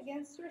down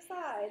against your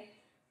side.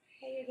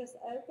 Okay, you're just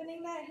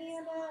opening that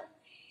hand up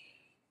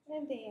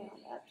and down,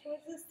 up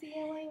towards the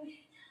ceiling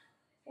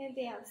and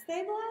down.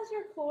 Stabilize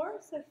your core,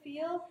 so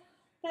feel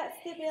that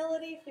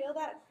stability, feel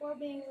that core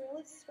being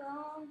really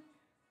strong.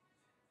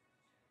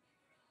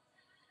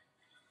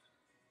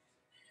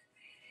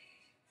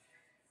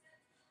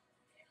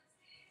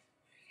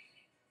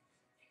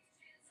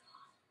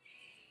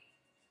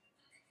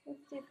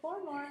 Let's do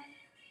 4 more.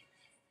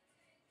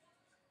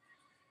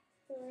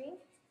 3,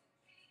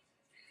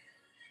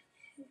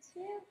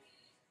 2,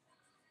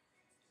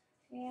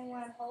 and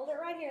 1. Hold it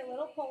right here.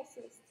 Little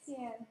pulses. 10,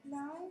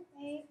 9,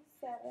 8,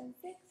 7,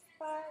 6,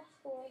 5,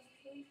 4,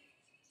 3,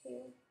 2,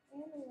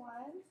 and 1.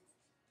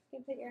 You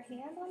can put your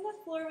hand on the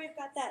floor. We've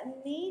got that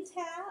knee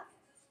tap,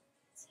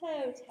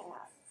 toe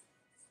tap,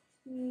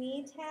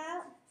 knee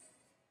tap,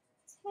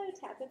 toe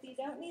tap. If you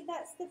don't need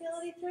that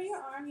stability through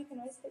your arm, you can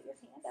always put your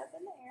hand up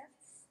in the air.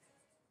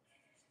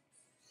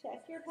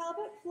 Check your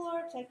pelvic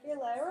floor, check your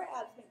lower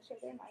abs, make sure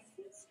they're nice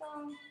and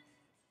strong.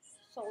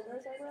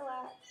 Shoulders are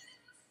relaxed,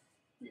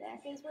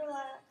 neck is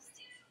relaxed.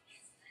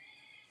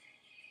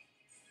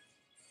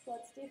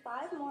 Let's do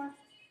 5 more.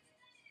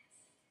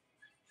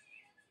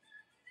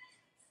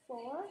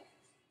 4,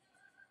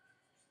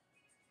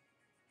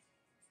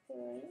 3,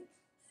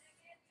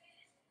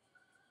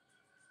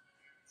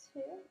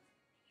 2,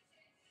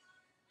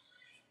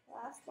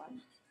 last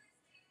one.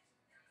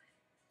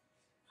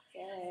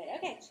 Good.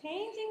 Okay,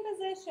 changing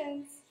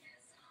positions.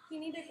 If you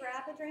need to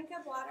grab a drink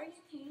of water, you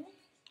can.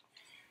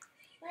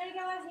 We're going to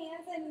go on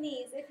hands and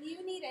knees. If you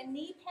need a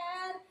knee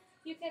pad,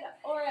 you could,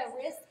 or a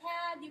wrist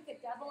pad, you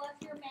could double up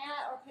your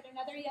mat or put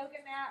another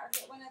yoga mat or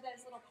get one of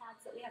those little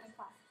pads that we have in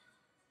class.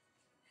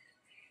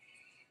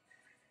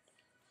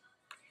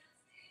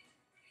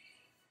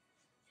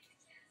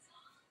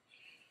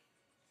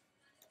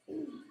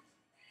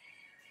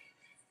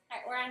 All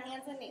right, we're on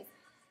hands and knees.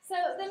 So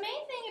the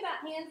main thing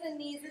about hands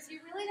and knees is you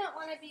really don't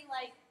want to be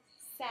like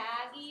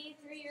saggy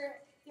through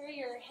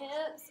your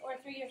hips or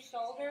through your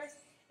shoulders,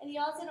 and you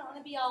also don't want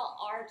to be all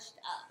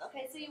arched up.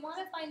 Okay, so you want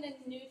to find a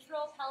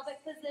neutral pelvic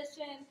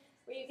position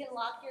where you can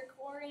lock your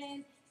core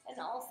in and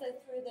also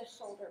through the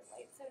shoulder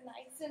blades. So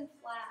nice and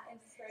flat and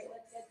straight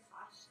with good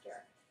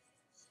posture.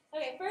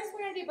 Okay, first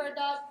we're going to do bird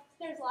dog.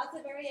 There's lots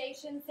of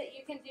variations that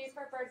you can do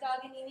for bird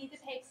dog, and you need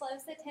to pay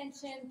close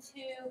attention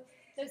to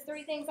those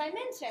 3 things I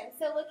mentioned.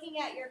 So looking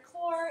at your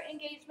core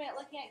engagement,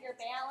 looking at your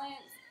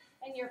balance,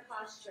 and your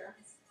posture.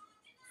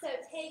 So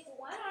take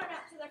one arm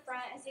out to the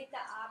front and take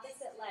the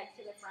opposite leg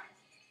to the front.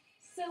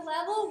 So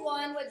level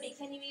 1 would be,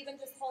 can you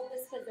even just hold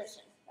this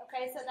position?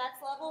 Okay, so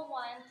that's level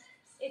 1.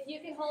 If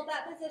you can hold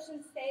that position,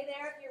 stay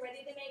there. If you're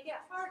ready to make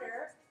it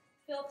harder,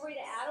 feel free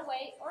to add a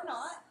weight or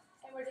not.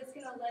 And we're just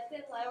going to lift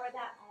and lower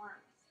that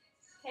arm.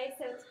 Okay,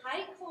 so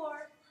tight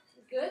core,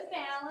 good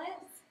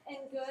balance,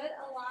 and good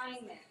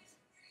alignment.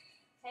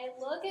 Okay,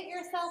 look at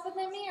yourself in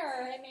the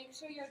mirror and make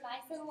sure you're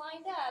nice and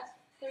lined up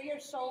through your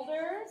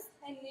shoulders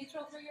and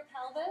neutral through your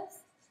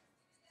pelvis.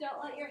 Don't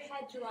let your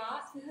head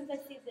drop. Sometimes I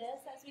see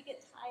this as we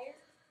get tired.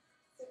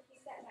 So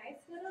keep that nice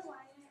good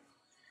alignment.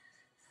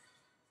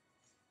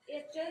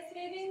 If just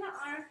moving the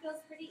arm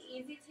feels pretty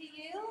easy to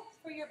you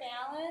for your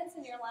balance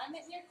and your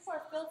alignment in your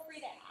core, feel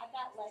free to add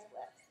that leg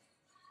lift.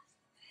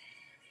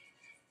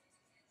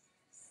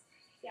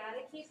 Got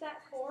to keep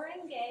that core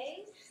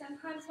engaged.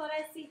 Sometimes what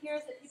I see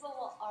here is that people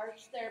will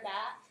arch their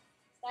back.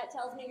 That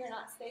tells me you're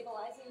not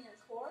stabilizing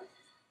your core.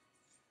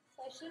 So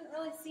I shouldn't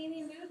really see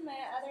any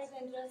movement other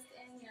than just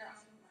in your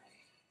arm and leg.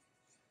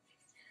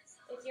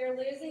 If you're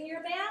losing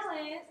your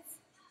balance,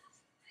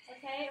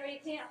 okay, or you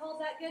can't hold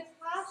that good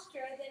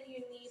posture, then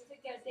you need to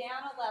go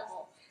down a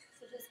level.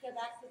 So just go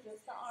back to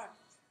just the arm.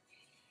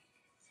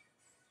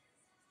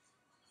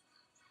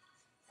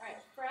 All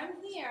right, from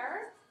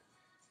here,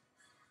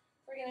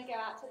 we're going to go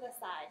out to the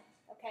side.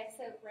 Okay,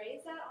 so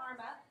raise that arm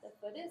up. The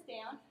foot is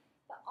down.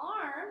 The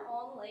arm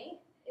only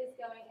is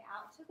going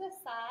out to the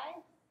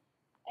side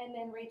and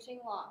then reaching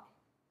long.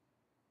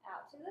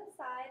 Out to the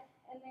side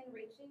and then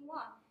reaching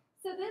long.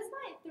 So this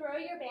might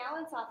throw your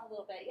balance off a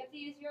little bit. You have to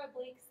use your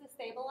obliques to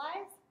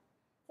stabilize.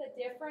 It's a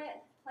different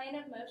plane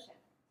of motion.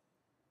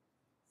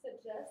 So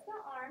just the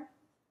arm.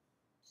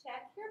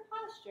 Check your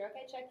posture,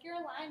 okay? Check your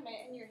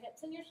alignment in your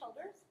hips and your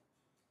shoulders.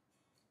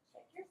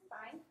 Check your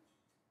spine.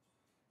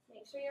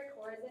 Make sure your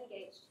core is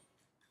engaged.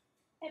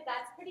 If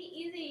that's pretty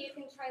easy, you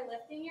can try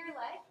lifting your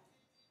leg.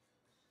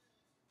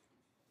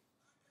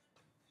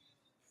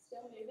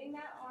 Still moving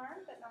that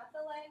arm, but not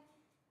the leg.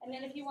 And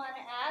then if you want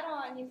to add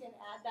on, you can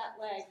add that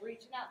leg,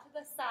 reaching out to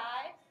the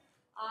side,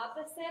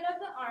 opposite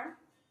of the arm.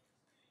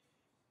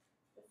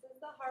 This is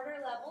the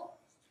harder level.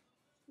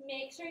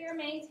 Make sure you're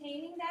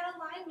maintaining that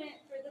alignment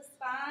through the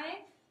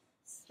spine,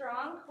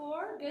 strong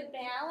core, good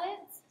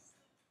balance.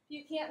 If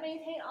you can't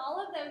maintain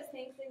all of those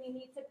things, then you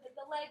need to put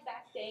the leg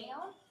back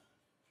down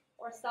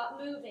or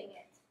stop moving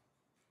it.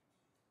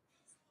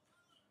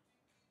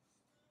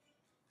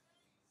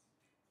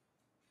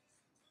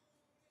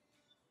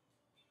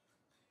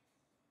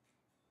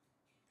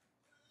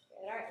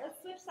 Good. All right, let's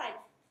switch sides.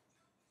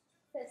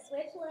 So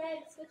switch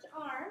legs, switch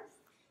arms.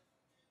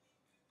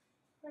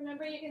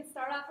 Remember, you can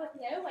start off with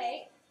no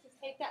weight.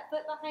 Just take that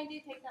foot behind you,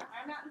 take that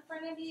arm out in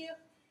front of you.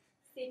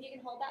 See if you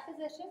can hold that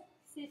position.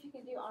 See if you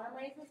can do arm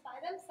raises by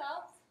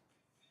themselves.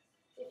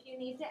 If you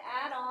need to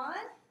add on,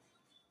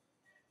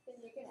 then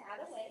you can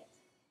add a weight.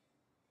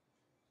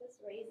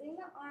 Just raising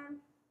the arm.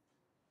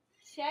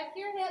 Check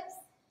your hips,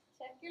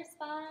 check your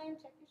spine,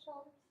 check your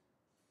shoulders.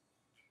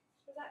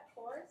 Make sure that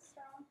core is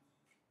strong.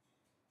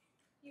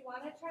 If you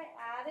want to try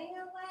adding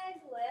a leg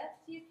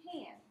lift, you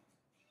can.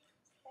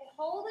 Okay,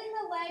 holding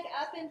the leg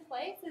up in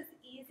place is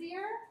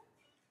easier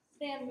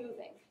than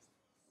moving.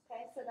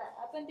 Okay, so that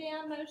up and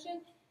down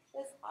motion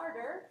is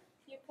harder.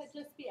 You could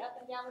just be up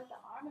and down with the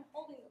arm and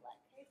holding the leg.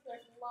 Okay, so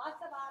there's lots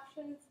of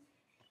options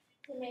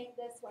to make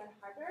this one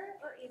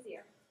harder or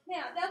easier.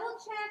 Now, double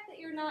check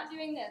that you're not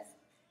doing this.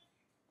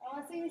 I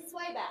don't want to see me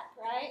sway back,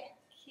 right?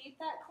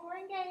 Keep that core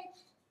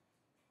engaged.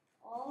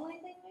 Only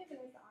thing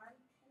moving is the arm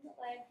and the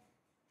leg,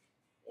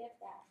 if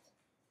that.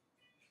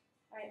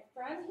 All right,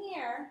 from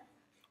here,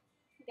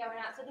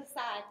 going out to the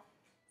side.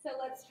 So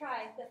let's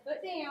try the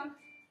foot down,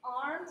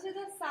 arm to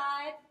the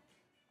side,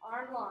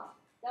 arm long.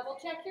 Double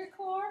check your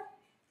core,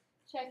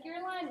 check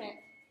your alignment.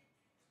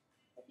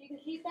 If you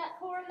can keep that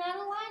core in that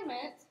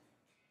alignment,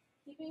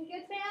 keeping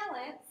good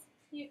balance,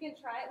 you can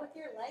try it with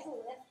your leg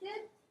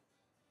lifted.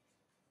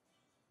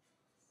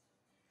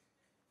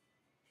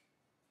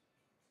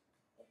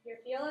 If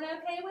you're feeling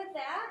okay with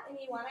that and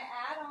you want to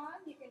add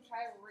on, you can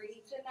try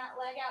reaching that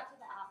leg out to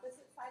the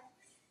opposite side.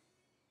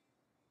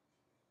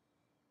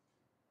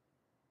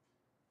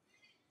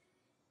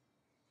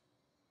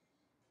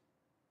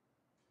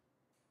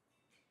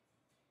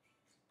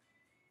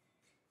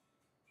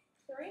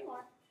 Three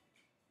more.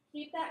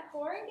 Keep that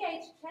core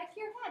engaged. Check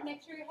your head.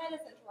 Make sure your head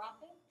isn't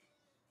dropping.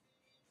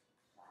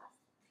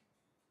 Last.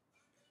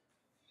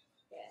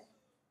 Good.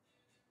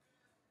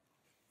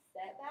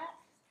 Set back.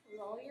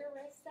 Roll your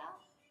wrists out.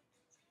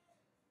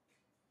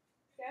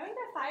 Going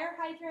to fire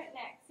hydrant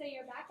next. So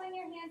you're back on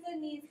your hands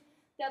and knees.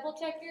 Double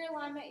check your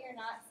alignment. You're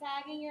not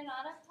sagging. You're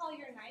not up tall.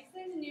 You're nice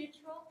and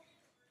neutral.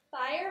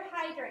 Fire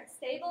hydrant.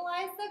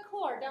 Stabilize the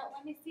core. Don't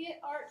let me see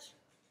it arch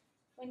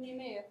when you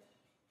move.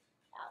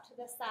 Out to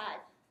the side.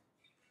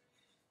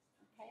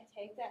 Okay,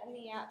 take that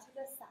knee out to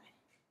the side.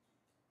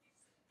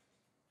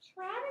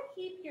 Try to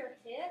keep your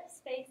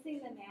hips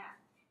facing the mat.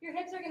 Your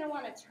hips are going to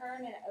want to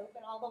turn and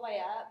open all the way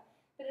up,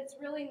 but it's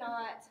really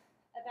not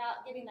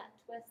about getting that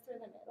twist through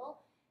the middle.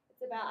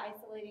 It's about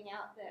isolating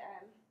out the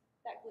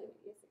that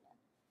gluteus again.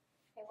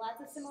 Okay,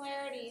 lots of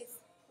similarities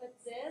with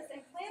this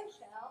and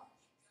clamshell,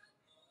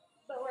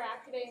 but we're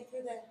activating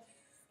through the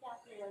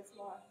scapulas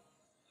more.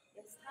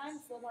 This time,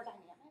 it's a little more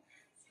dynamic.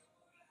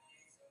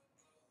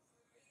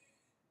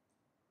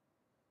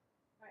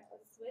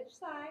 Let's switch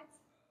sides,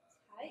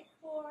 tight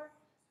core,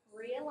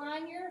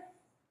 realign your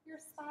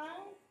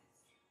spine,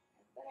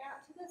 and put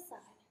out to the side.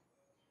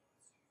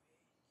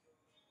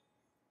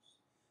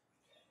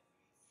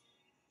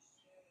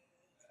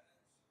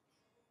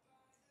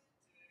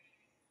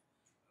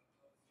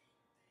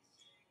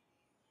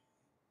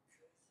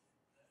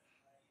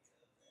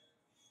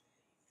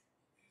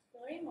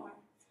 3 more.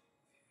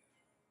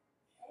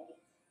 8,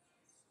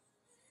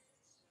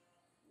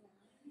 9,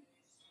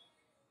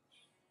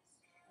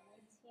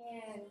 and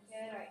 10.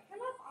 Good. All right, come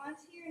up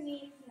onto your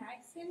knees,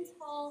 nice and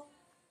tall.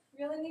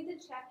 Really need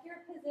to check your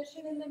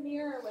position in the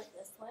mirror with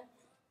this one.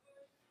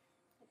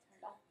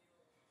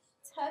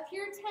 Tuck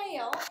your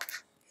tail,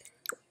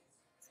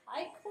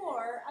 tight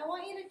core. I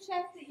want you to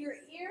check that your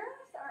ears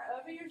are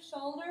over your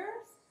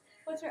shoulders,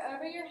 which are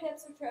over your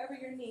hips, which are over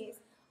your knees.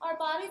 Our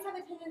bodies have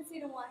a tendency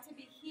to want to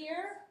be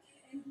here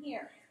and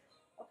here.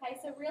 Okay,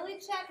 so really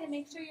check and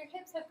make sure your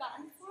hips have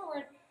gotten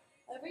forward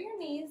over your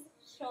knees,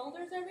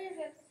 shoulders over your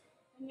hips,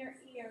 and your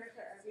ears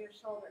are over your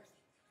shoulders.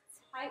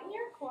 Tighten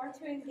your core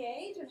to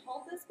engage and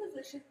hold this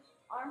position,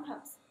 arm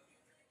humps.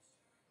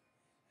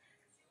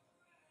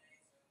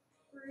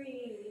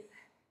 Breathe.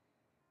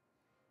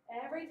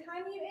 Every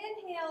time you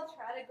inhale,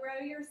 try to grow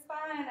your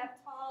spine up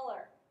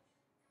taller.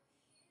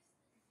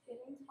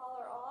 Getting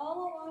taller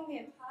all along the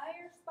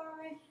entire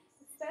spine,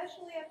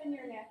 especially up in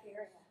your neck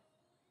area.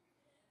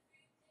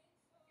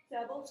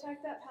 Double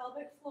check that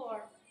pelvic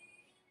floor.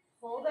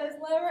 Pull those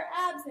lower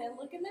abs in.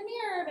 Look in the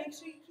mirror. Make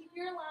sure you keep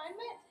your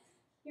alignment.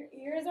 Your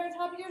ears are on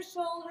top of your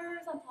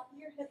shoulders, on top of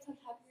your hips, on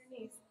top of your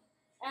knees.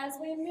 As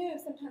we move,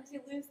 sometimes you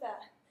lose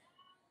that.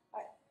 All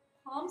right,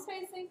 palms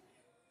facing.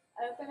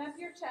 Open up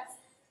your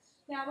chest.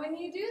 Now when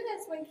you do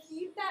this one,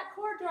 keep that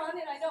core drawn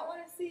in. I don't want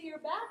to see your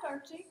back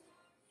arching.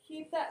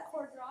 Keep that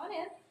core drawn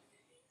in.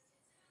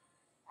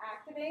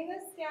 Activating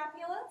the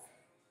scapulas.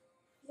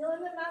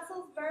 Feeling the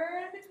muscles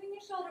burn between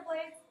your shoulder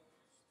blades.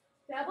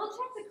 Double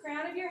check the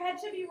crown of your head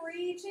should be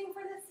reaching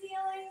for the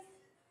ceiling.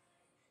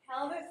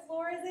 Pelvic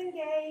floor is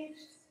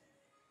engaged.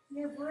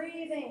 You're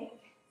breathing.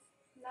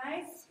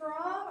 Nice,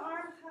 strong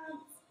arm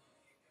pumps.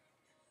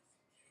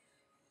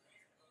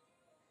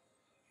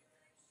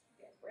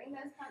 Good. Bring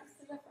those pumps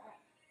to the front.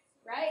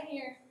 Right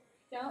here.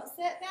 Don't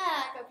sit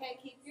back, okay?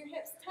 Keep your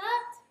hips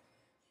tucked.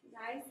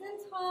 Nice and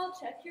tall.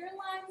 Check your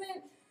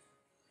alignment.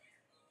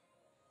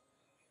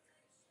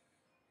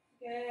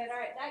 Good. All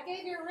right, that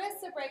gave your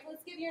wrists a break.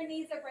 Let's give your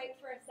knees a break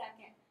for a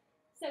second.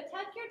 So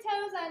tuck your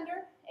toes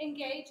under,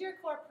 engage your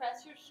core,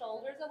 press your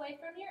shoulders away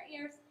from your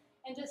ears,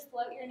 and just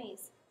float your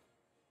knees.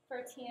 For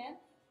 10,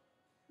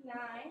 9,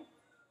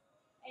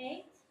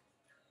 8,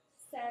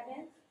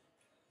 7,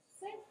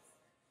 6,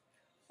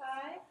 5,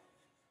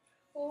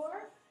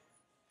 4,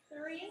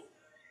 3,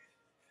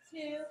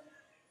 2,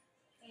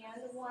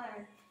 and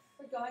 1.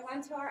 We're going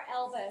onto our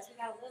elbows. We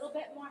got a little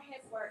bit more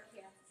hip work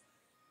here.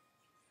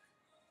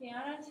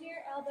 Down onto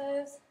your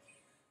elbows.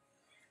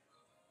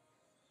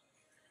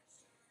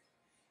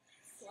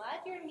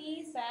 Slide your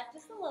knees back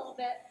just a little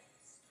bit.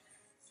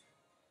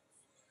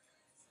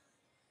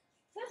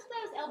 Push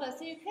those elbows.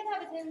 So you could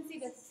have a tendency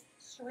to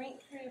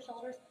shrink through your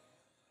shoulders.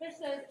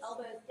 Push those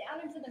elbows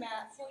down into the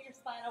mat. Pull your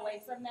spine away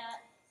from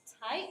that.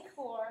 Tight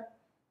core.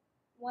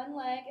 One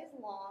leg is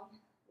long.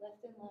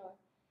 Lift and lower.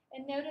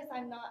 And notice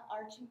I'm not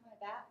arching my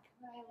back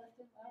when I lift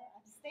and lower.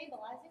 I'm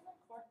stabilizing my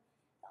core.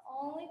 The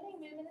only thing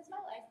moving is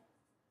my leg.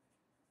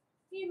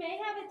 You may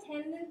have a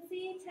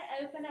tendency to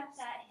open up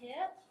that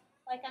hip,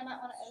 like I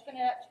might want to open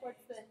it up towards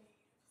the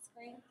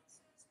screen,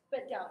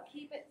 but don't.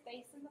 Keep it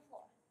facing the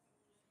floor.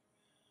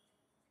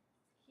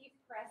 Keep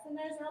pressing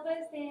those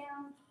elbows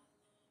down.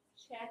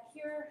 Check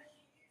your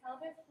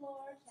pelvic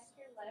floor, check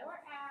your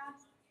lower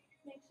abs.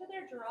 Make sure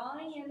they're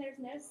drawing in, there's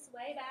no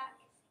sway back.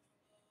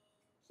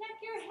 Check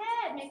your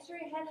head, make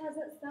sure your head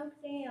hasn't sunk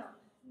down.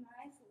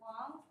 Nice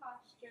long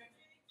posture.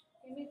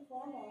 Give me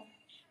 4 more.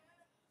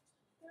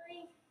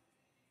 3,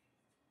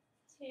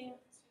 2,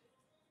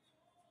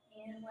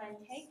 and 1.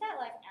 Take that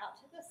leg out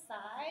to the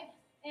side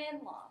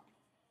and long.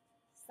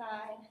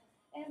 Side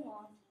and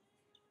long.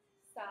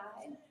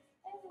 Side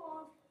and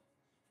long.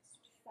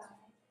 Side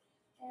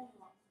and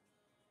long.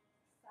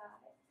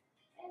 Side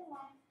and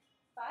long.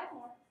 5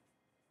 more.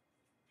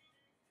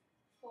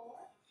 4,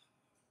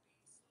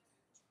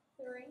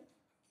 3,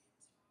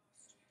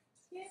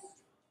 2,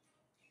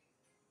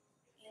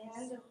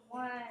 and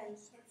 1.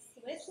 Let's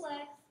switch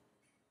legs.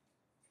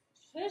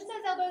 Push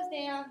those elbows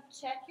down.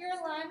 Check your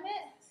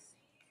alignment.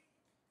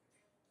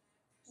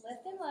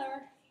 Lift and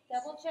lower.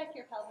 Double check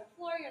your pelvic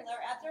floor. Your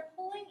lower abs are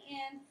pulling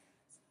in.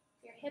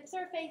 Your hips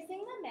are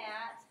facing the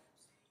mat.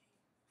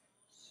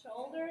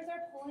 Shoulders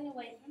are pulling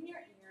away from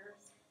your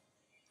ears.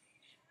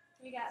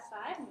 We got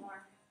 5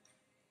 more.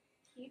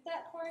 Keep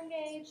that core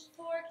engaged.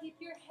 4,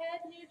 keep your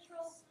head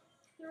neutral.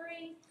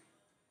 3,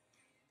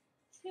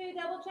 2,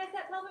 double check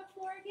that pelvic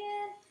floor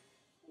again.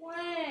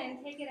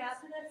 1, take it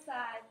out to the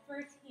side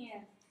for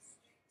 10.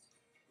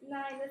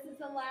 9, this is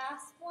the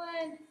last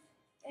one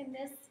in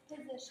this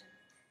position.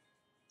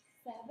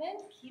 7,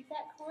 keep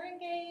that core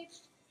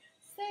engaged.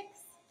 6,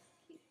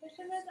 keep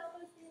pushing those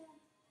elbows down.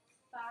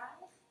 5,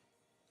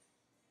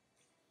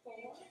 4,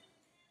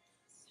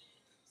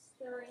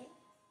 3,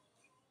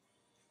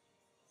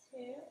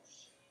 2,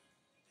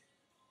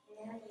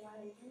 and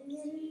 1. Bring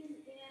your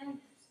knees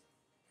in.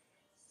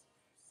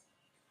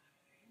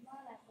 Come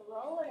on, let's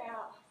roll it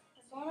out.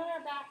 We're going on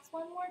our backs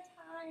one more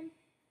time,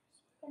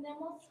 and then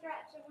we'll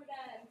stretch and we're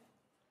done.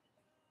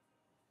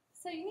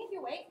 So you need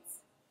your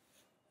weights.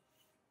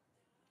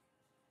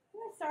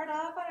 We're going to start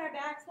off on our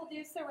backs. We'll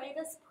do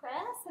serratus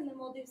press, and then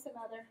we'll do some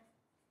other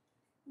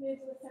moves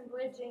with some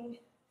bridging.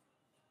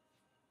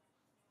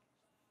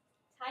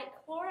 Tight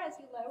core as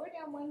you lower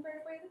down one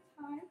vertebrae at a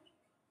time.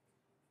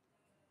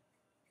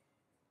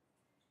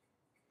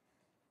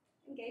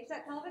 Engage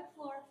that pelvic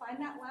floor. Find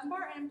that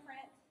lumbar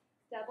imprint.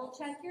 Double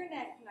check your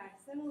neck,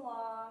 nice and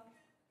long.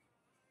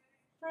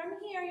 From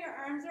here, your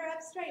arms are up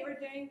straight. We're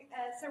doing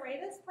a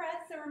serratus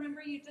press, so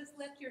remember you just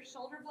lift your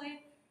shoulder blade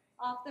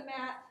off the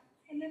mat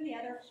and then the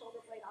other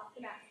shoulder blade off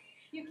the mat.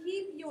 You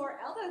keep your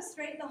elbows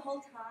straight the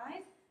whole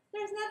time.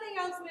 There's nothing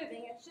else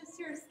moving. It's just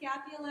your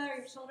scapula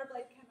or your shoulder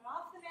blade coming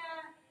off the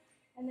mat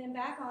and then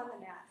back on the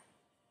mat.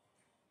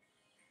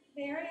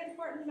 Very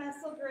important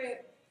muscle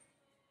group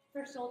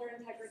for shoulder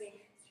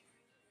integrity.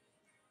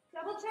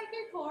 Double check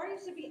your core. You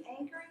should be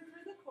anchoring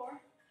through the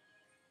core.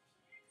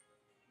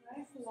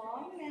 Nice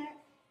long neck.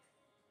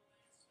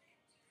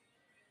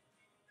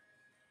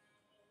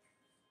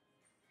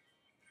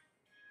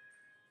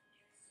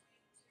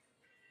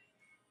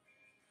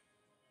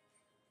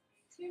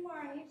 Two more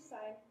on each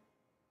side.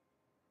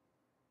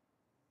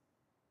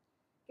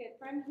 Good.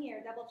 From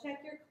here, double check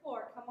your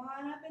core. Come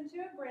on up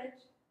into a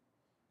bridge.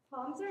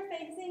 Palms are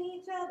facing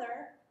each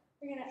other.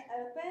 You're going to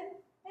open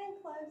and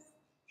close.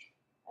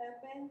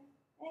 Open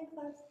and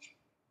close.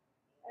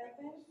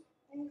 Open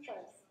and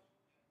close.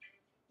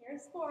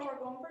 Here's 4.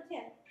 We're going for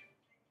 10.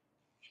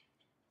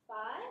 5.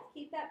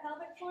 Keep that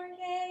pelvic floor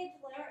engaged.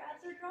 Lower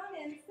abs are drawn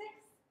in. 6.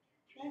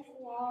 Nice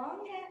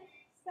long neck.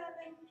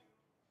 7.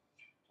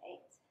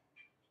 8.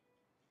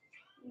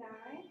 9.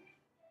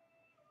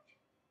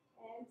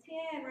 And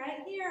 10.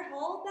 Right here.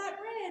 Hold that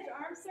bridge.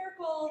 Arm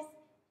circles.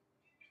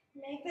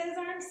 Make those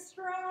arms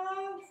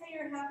strong so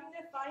you're having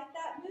to fight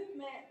that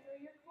movement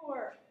through your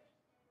core.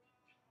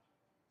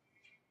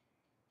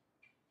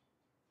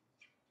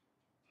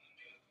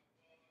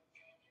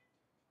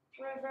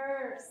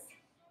 Reverse.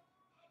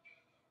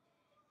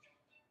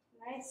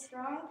 Nice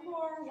strong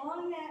core,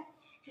 long neck.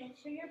 Make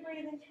sure you're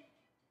breathing.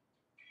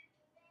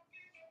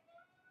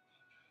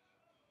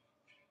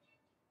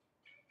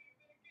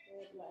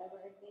 Good,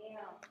 lower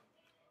down.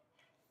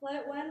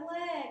 Float one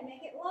leg,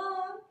 make it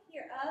long.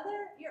 Your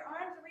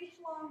arms reach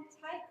long,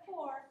 tight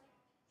core.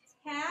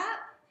 Tap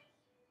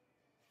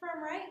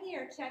from right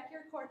here. Check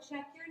your core,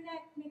 check your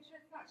neck. Make sure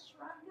it's not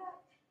shrunk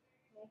up.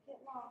 Make it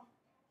long.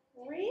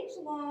 Reach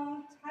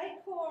long,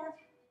 tight core,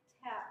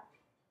 tap.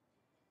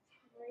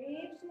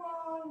 Reach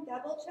long,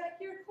 double check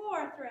your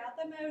core throughout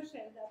the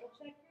motion. Double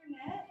check your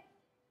neck.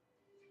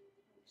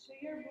 Make sure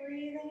you're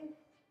breathing.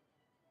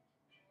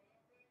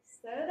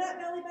 Stow that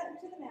belly button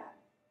to the mat.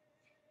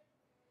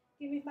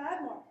 Give me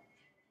 5 more.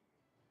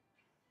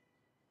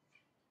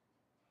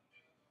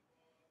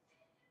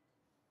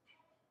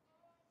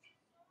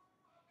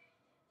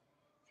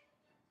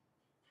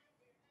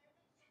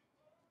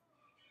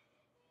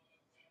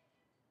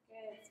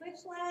 Good.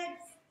 Switch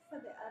legs so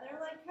the other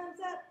leg comes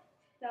up.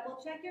 Double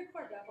check your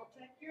core, double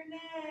check your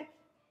neck.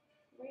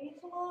 Reach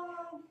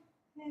long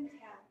and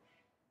tap.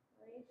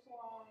 Reach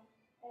long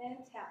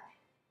and tap.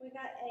 We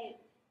got 8.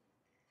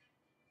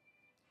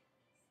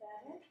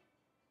 7.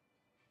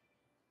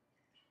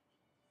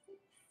 6.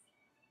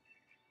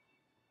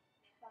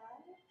 5.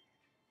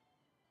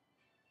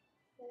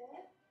 4.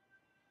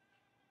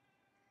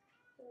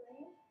 3.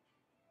 2.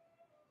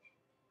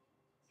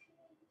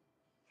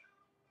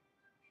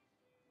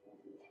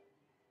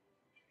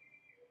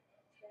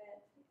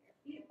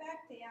 Feet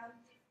back down.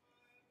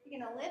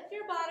 You're going to lift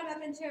your bottom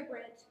up into a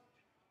bridge.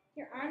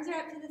 Your arms are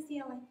up to the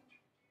ceiling.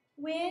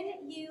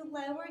 When you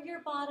lower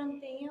your bottom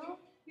down,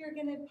 you're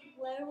going to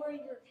lower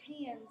your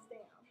hands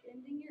down,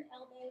 bending your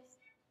elbows.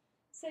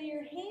 So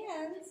your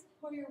hands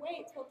or your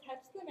weights will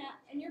touch the mat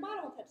and your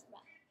bottom will touch the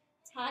mat.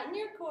 Tighten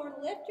your core,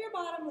 lift your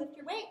bottom, lift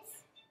your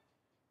weights.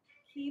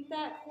 Keep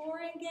that core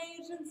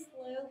engaged and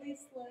slowly,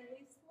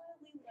 slowly,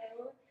 slowly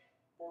lower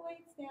the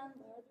weights down,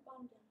 lower the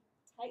bottom down.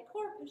 Tight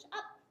core, push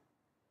up.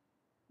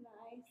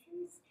 Nice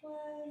and slow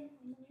on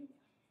the way down.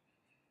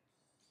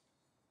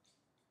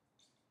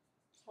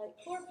 Tight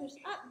core, push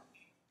up.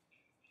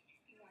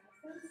 Nice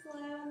and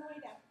slow on the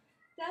way down.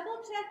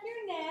 Double check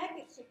your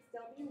neck. It should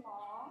still be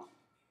long.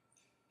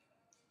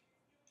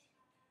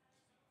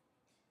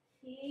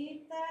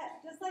 Keep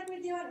that, just like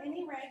we do on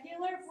any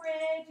regular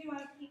bridge, you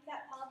want to keep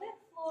that pelvic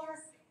floor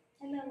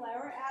and the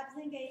lower abs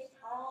engaged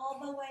all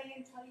the way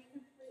until you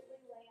completely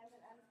land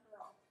and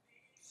uncurl.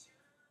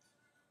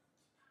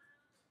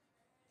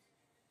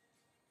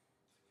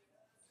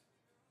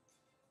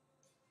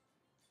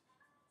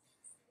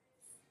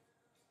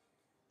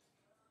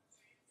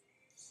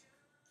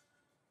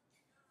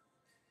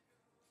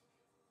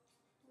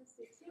 Let's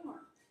do 2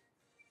 more.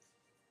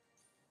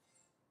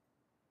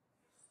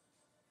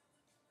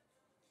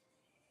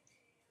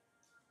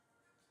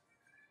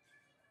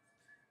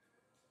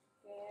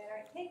 Good. All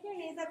right, take your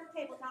knees up to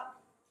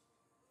tabletop.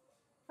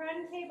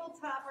 From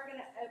tabletop, we're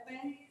going to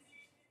open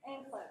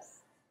and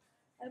close.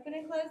 Open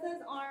and close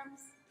those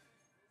arms.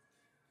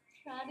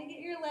 Try to get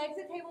your legs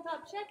at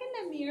tabletop. Check in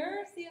the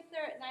mirror, see if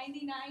they're at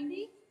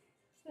 90-90.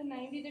 So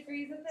 90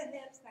 degrees at the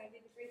hips, 90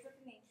 degrees at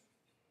the knees.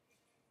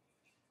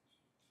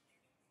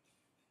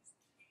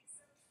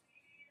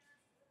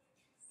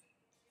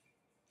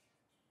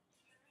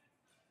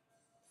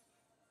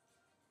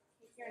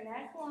 Keep your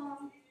neck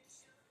long,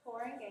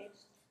 core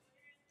engaged.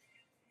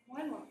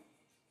 One more.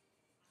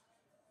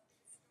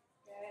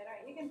 Good. All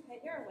right, you can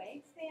put your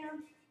weights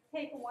down.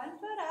 Take one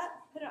foot up,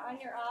 put it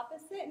on your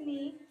opposite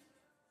knee.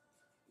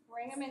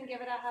 Bring them in,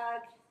 give it a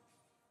hug.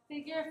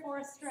 Figure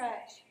 4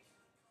 stretch.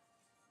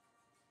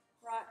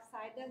 Rock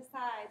side to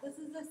side. This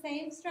is the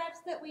same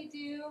stretch that we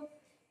do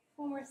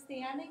when we're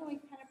standing. We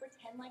kind of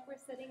pretend like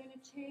we're sitting in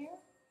a chair.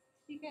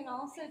 You can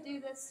also do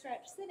this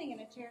stretch sitting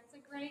in a chair. It's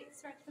a great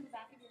stretch for the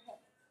back of your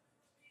hip.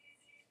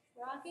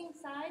 Rocking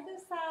side to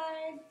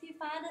side. If you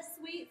find a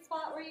sweet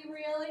spot where you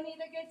really need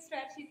a good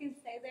stretch, you can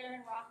stay there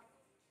and rock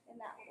in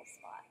that little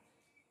spot.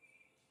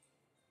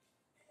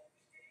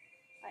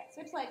 All right,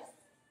 switch legs.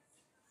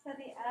 So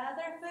the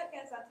other foot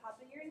goes on top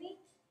of your knee.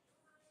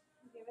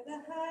 Give it a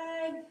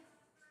hug.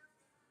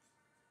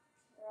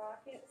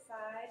 Rock it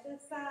side to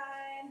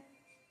side.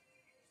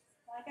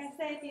 Like I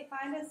say, if you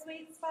find a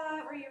sweet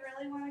spot where you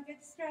really want a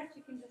good stretch,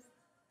 you can just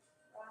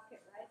rock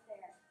it right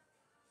there.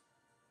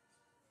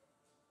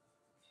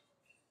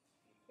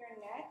 Keep your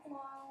neck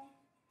long.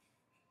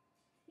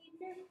 Keep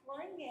your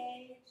core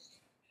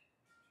engaged.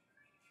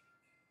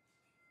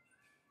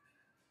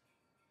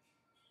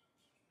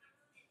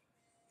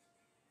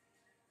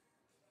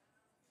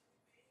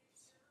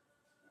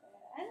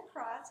 And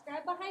cross.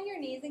 Grab behind your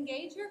knees.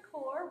 Engage your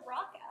core.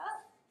 Rock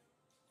up.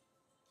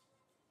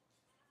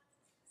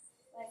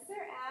 Legs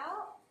are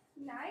out.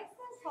 Nice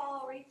and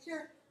tall. Reach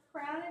your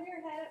crown of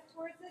your head up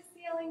towards the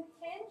ceiling.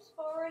 Hinge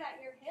forward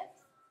at your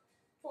hips.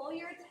 Pull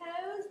your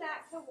toes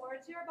back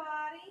towards your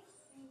body.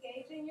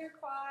 Engaging your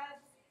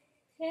quads.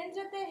 Hinge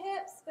at the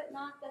hips, but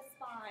not the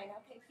spine.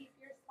 Okay, keep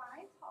your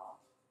spine tall.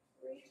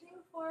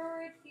 Reaching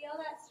forward. Feel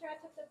that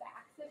stretch at the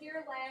backs of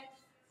your legs.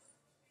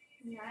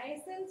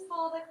 Nice and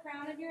tall. The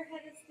crown of your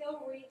head is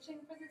still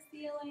reaching for the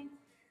ceiling.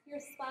 Your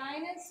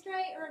spine is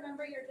straight.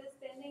 Remember, you're just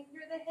bending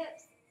through the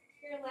hips.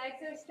 Your legs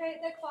are straight,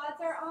 the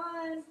quads are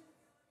on.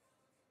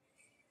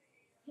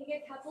 Take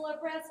a couple of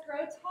breaths.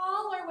 Grow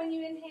taller when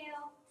you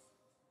inhale.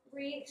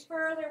 Reach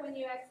further when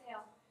you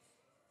exhale.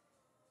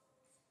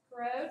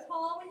 Grow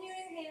tall when you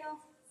inhale.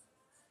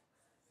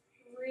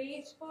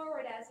 Reach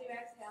forward as you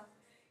exhale.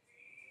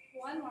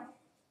 One more.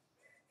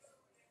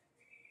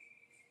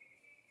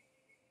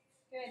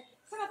 Good.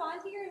 Come up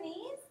onto your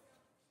knees.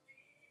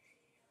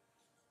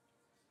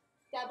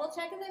 Double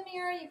check in the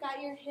mirror. You've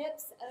got your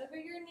hips over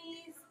your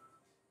knees.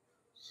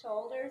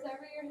 Shoulders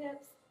over your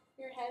hips.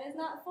 Your head is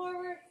not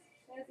forward.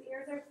 Those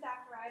ears are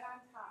stacked right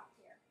on top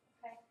here.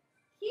 Okay.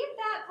 Keep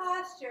that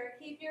posture.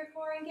 Keep your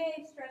core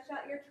engaged. Stretch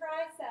out your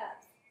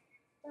triceps.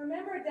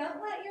 Remember,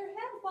 don't let your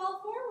head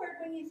fall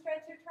forward when you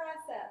stretch your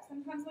triceps.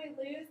 Sometimes we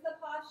lose the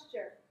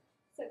posture.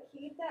 So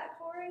keep that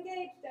core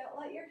engaged. Don't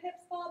let your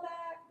hips fall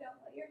back. Don't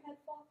let your head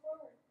fall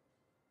forward.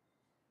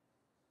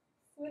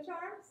 Switch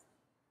arms.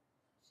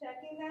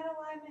 Checking that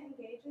alignment,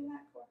 engaging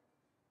that core.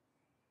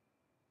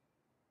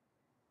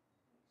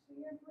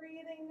 You're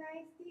breathing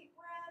nice deep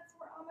breaths.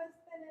 We're almost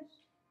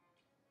finished.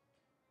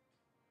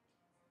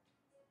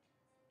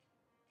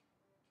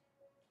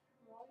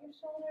 Roll your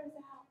shoulders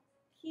out.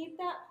 Keep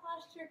that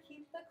posture.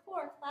 Keep the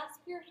core.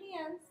 Clasp your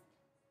hands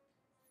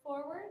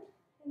forward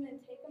and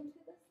then take them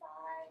to the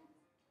side.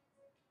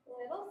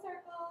 Little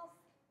circles.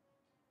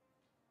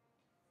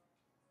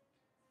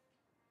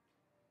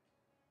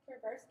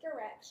 Reverse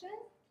direction.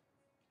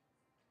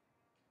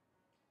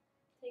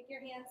 Take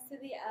your hands to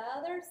the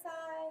other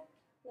side.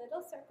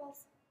 Little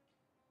circles.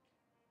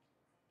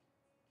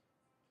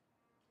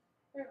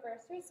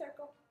 Reverse your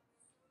circle.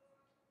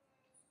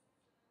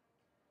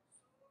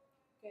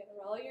 Good.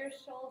 Roll your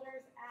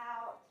shoulders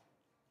out.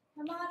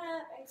 Come on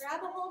up and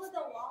grab a hold of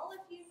the wall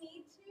if you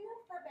need to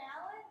for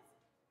balance.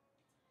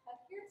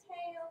 Tuck your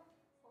tail.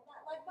 Pull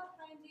that leg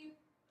behind you.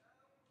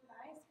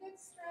 Nice,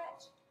 good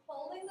stretch.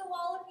 Holding the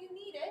wall if you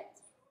need it.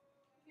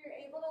 If you're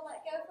able to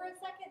let go for a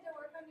second to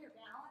work on your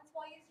balance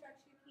while you stretch,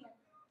 you can.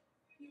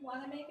 If you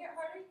want to make it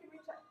harder, you can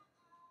reach up.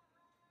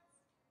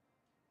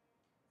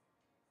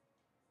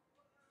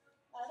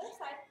 Other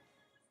side.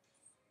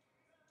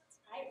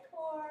 Tight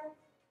core.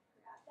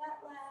 Grab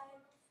that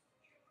leg.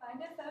 Find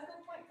a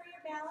focal point for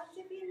your balance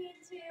if you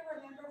need to.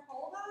 Remember,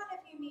 hold on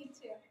if you need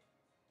to.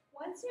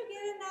 Once you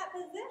get in that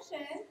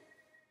position,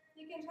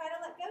 you can try to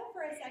let go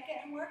for a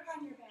second and work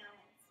on your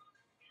balance.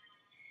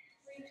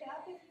 Reach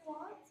up if you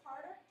want. It's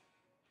harder.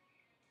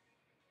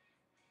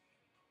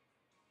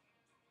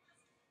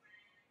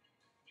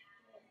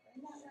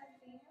 Bring that leg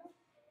down.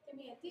 Give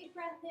me a deep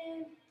breath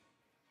in.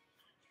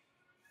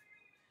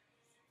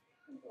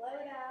 And blow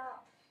it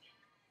out.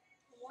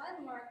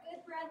 One more.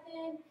 Good breath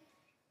in.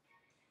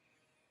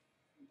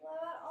 Blow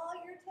out all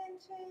your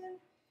tension.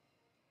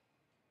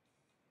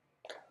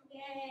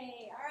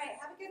 Yay. All right.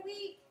 Have a good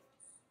week.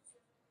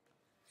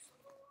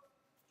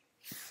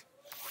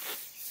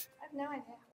 I have no idea.